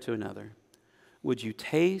one beggar to another, would you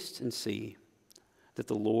taste and see that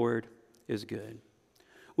the Lord is good?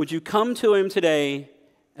 Would you come to him today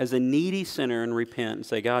as a needy sinner and repent and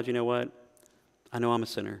say, God, you know what? I know I'm a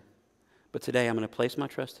sinner, but today I'm going to place my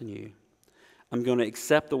trust in you. I'm going to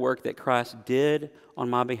accept the work that Christ did on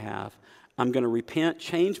my behalf. I'm going to repent,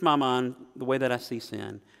 change my mind the way that I see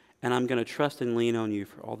sin, and I'm going to trust and lean on you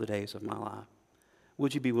for all the days of my life.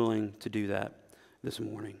 Would you be willing to do that this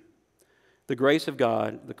morning? The grace of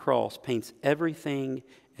God, the cross, paints everything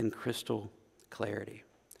in crystal clarity.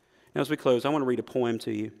 Now, as we close, I want to read a poem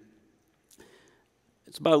to you.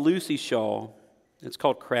 It's by Lucy Shaw. It's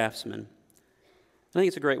called Craftsman. I think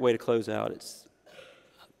it's a great way to close out. It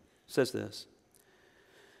says this.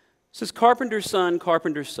 It says, carpenter's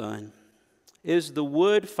son, is the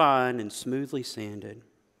wood fine and smoothly sanded,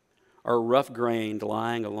 or rough grained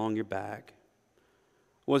lying along your back?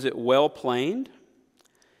 Was it well planed?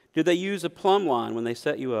 Did they use a plumb line when they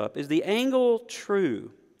set you up? Is the angle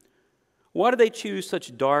true? Why do they choose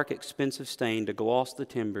such dark, expensive stain to gloss the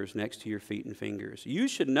timbers next to your feet and fingers? You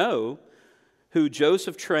should know who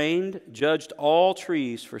Joseph trained, judged all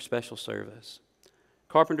trees for special service.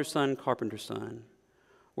 Carpenter's son,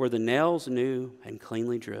 were the nails new and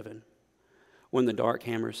cleanly driven when the dark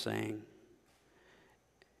hammers sang?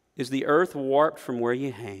 Is the earth warped from where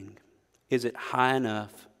you hang? Is it high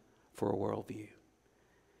enough for a worldview?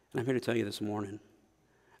 And I'm here to tell you this morning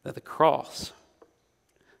that the cross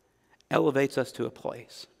elevates us to a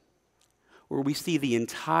place where we see the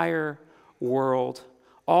entire world,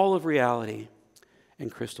 all of reality, in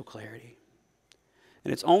crystal clarity.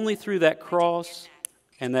 And it's only through that cross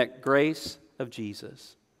and that grace of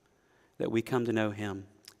Jesus that we come to know him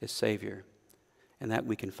as Savior and that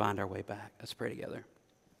we can find our way back. Let's pray together.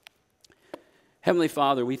 Heavenly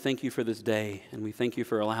Father, we thank you for this day, and we thank you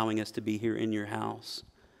for allowing us to be here in your house.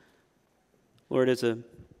 Lord, as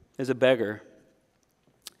a beggar,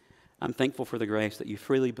 I'm thankful for the grace that you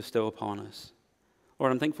freely bestow upon us.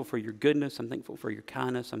 Lord, I'm thankful for your goodness. I'm thankful for your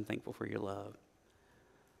kindness. I'm thankful for your love.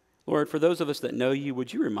 Lord, for those of us that know you,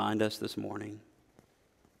 would you remind us this morning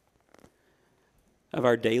of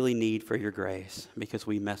our daily need for your grace, because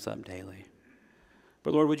we mess up daily.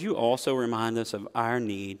 But Lord, would you also remind us of our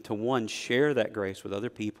need to, one, share that grace with other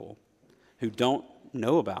people who don't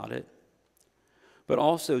know about it, but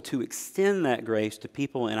also to extend that grace to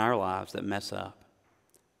people in our lives that mess up.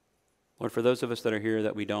 Lord, for those of us that are here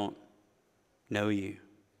that we don't know you,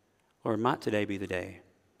 Lord, might today be the day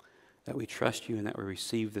that we trust you and that we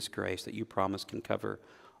receive this grace that you promise can cover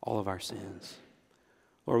all of our sins.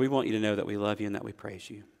 Lord, we want you to know that we love you and that we praise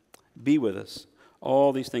you. Be with us.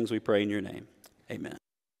 All these things we pray in your name. Amen.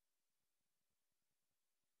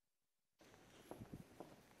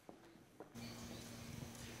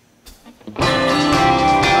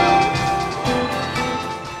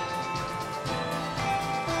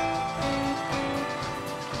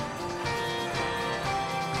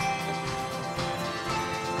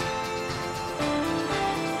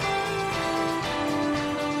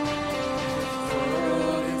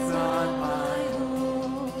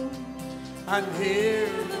 I'm here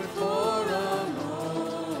for a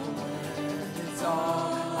moment. It's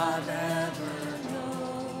all I've ever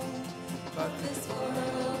known. But this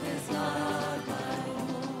world is not my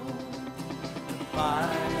home. The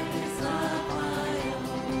fight is not my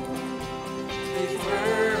own. These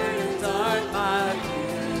burdens aren't my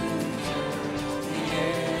future. The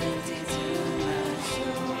empty tomb has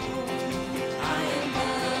shown I am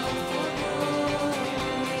bound for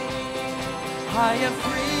glory. I am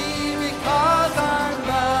free. Because I'm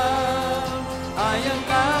bound, I am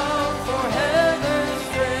bound for heaven's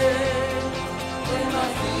strength. When my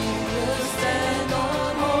feet will stand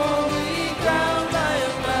on holy ground, I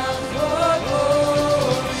am bound for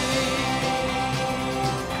glory.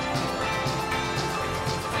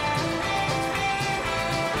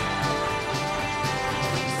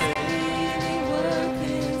 Saving work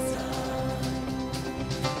is done.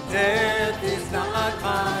 Death is not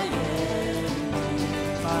my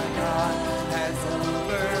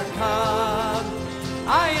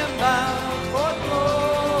I am bound for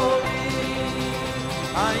glory.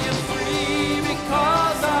 I am free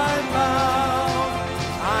because I'm bound.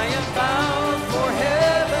 I am bound for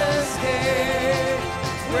heaven's gate,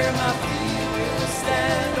 where my feet will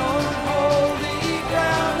stand on holy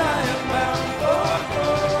ground. I am bound for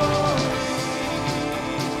glory.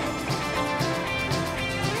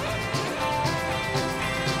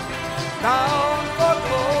 Bound for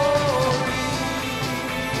glory.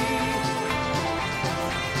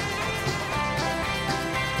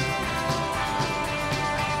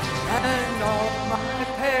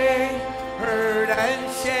 and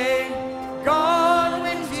shame. Gone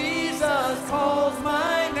when Jesus calls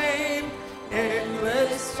my name.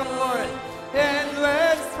 Endless joy,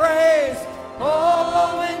 endless praise.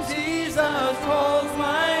 Oh, when Jesus calls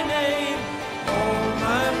my name. All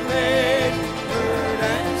my pain, hurt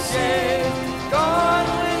and shame. Gone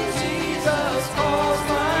when Jesus calls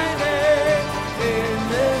my name.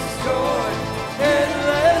 Endless joy,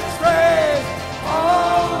 endless praise.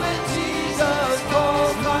 Oh, when Jesus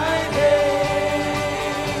calls my name.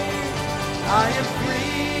 I am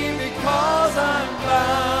free because I'm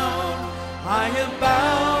bound. I am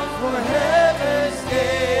bound for heaven's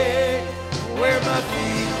gate, where my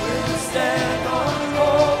feet will stand on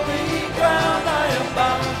holy ground. I am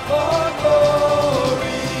bound for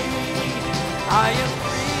glory. I am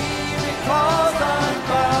free because I'm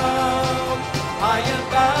bound. I am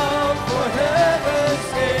bound for heaven's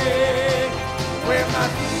gate, where my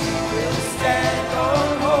feet will stand on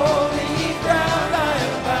holy ground. I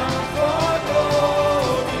am bound for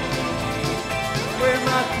glory, where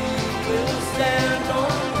my feet will stand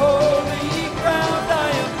on holy ground. I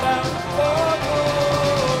am bound for glory.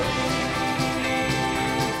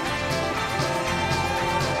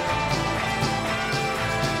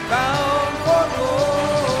 Bound for glory.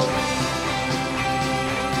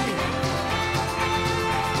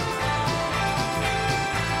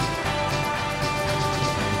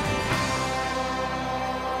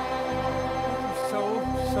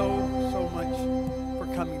 So much for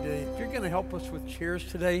coming today. If you're going to help us with chairs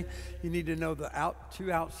today, you need to know the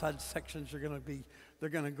two outside sections they're going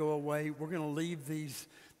to go away. We're going to leave these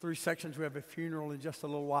 3 sections. We have a funeral in just a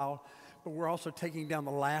little while, but we're also taking down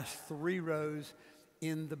the last 3 rows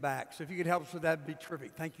in the back. So if you could help us with that, it'd be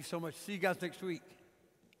terrific. Thank you so much. See you guys next week.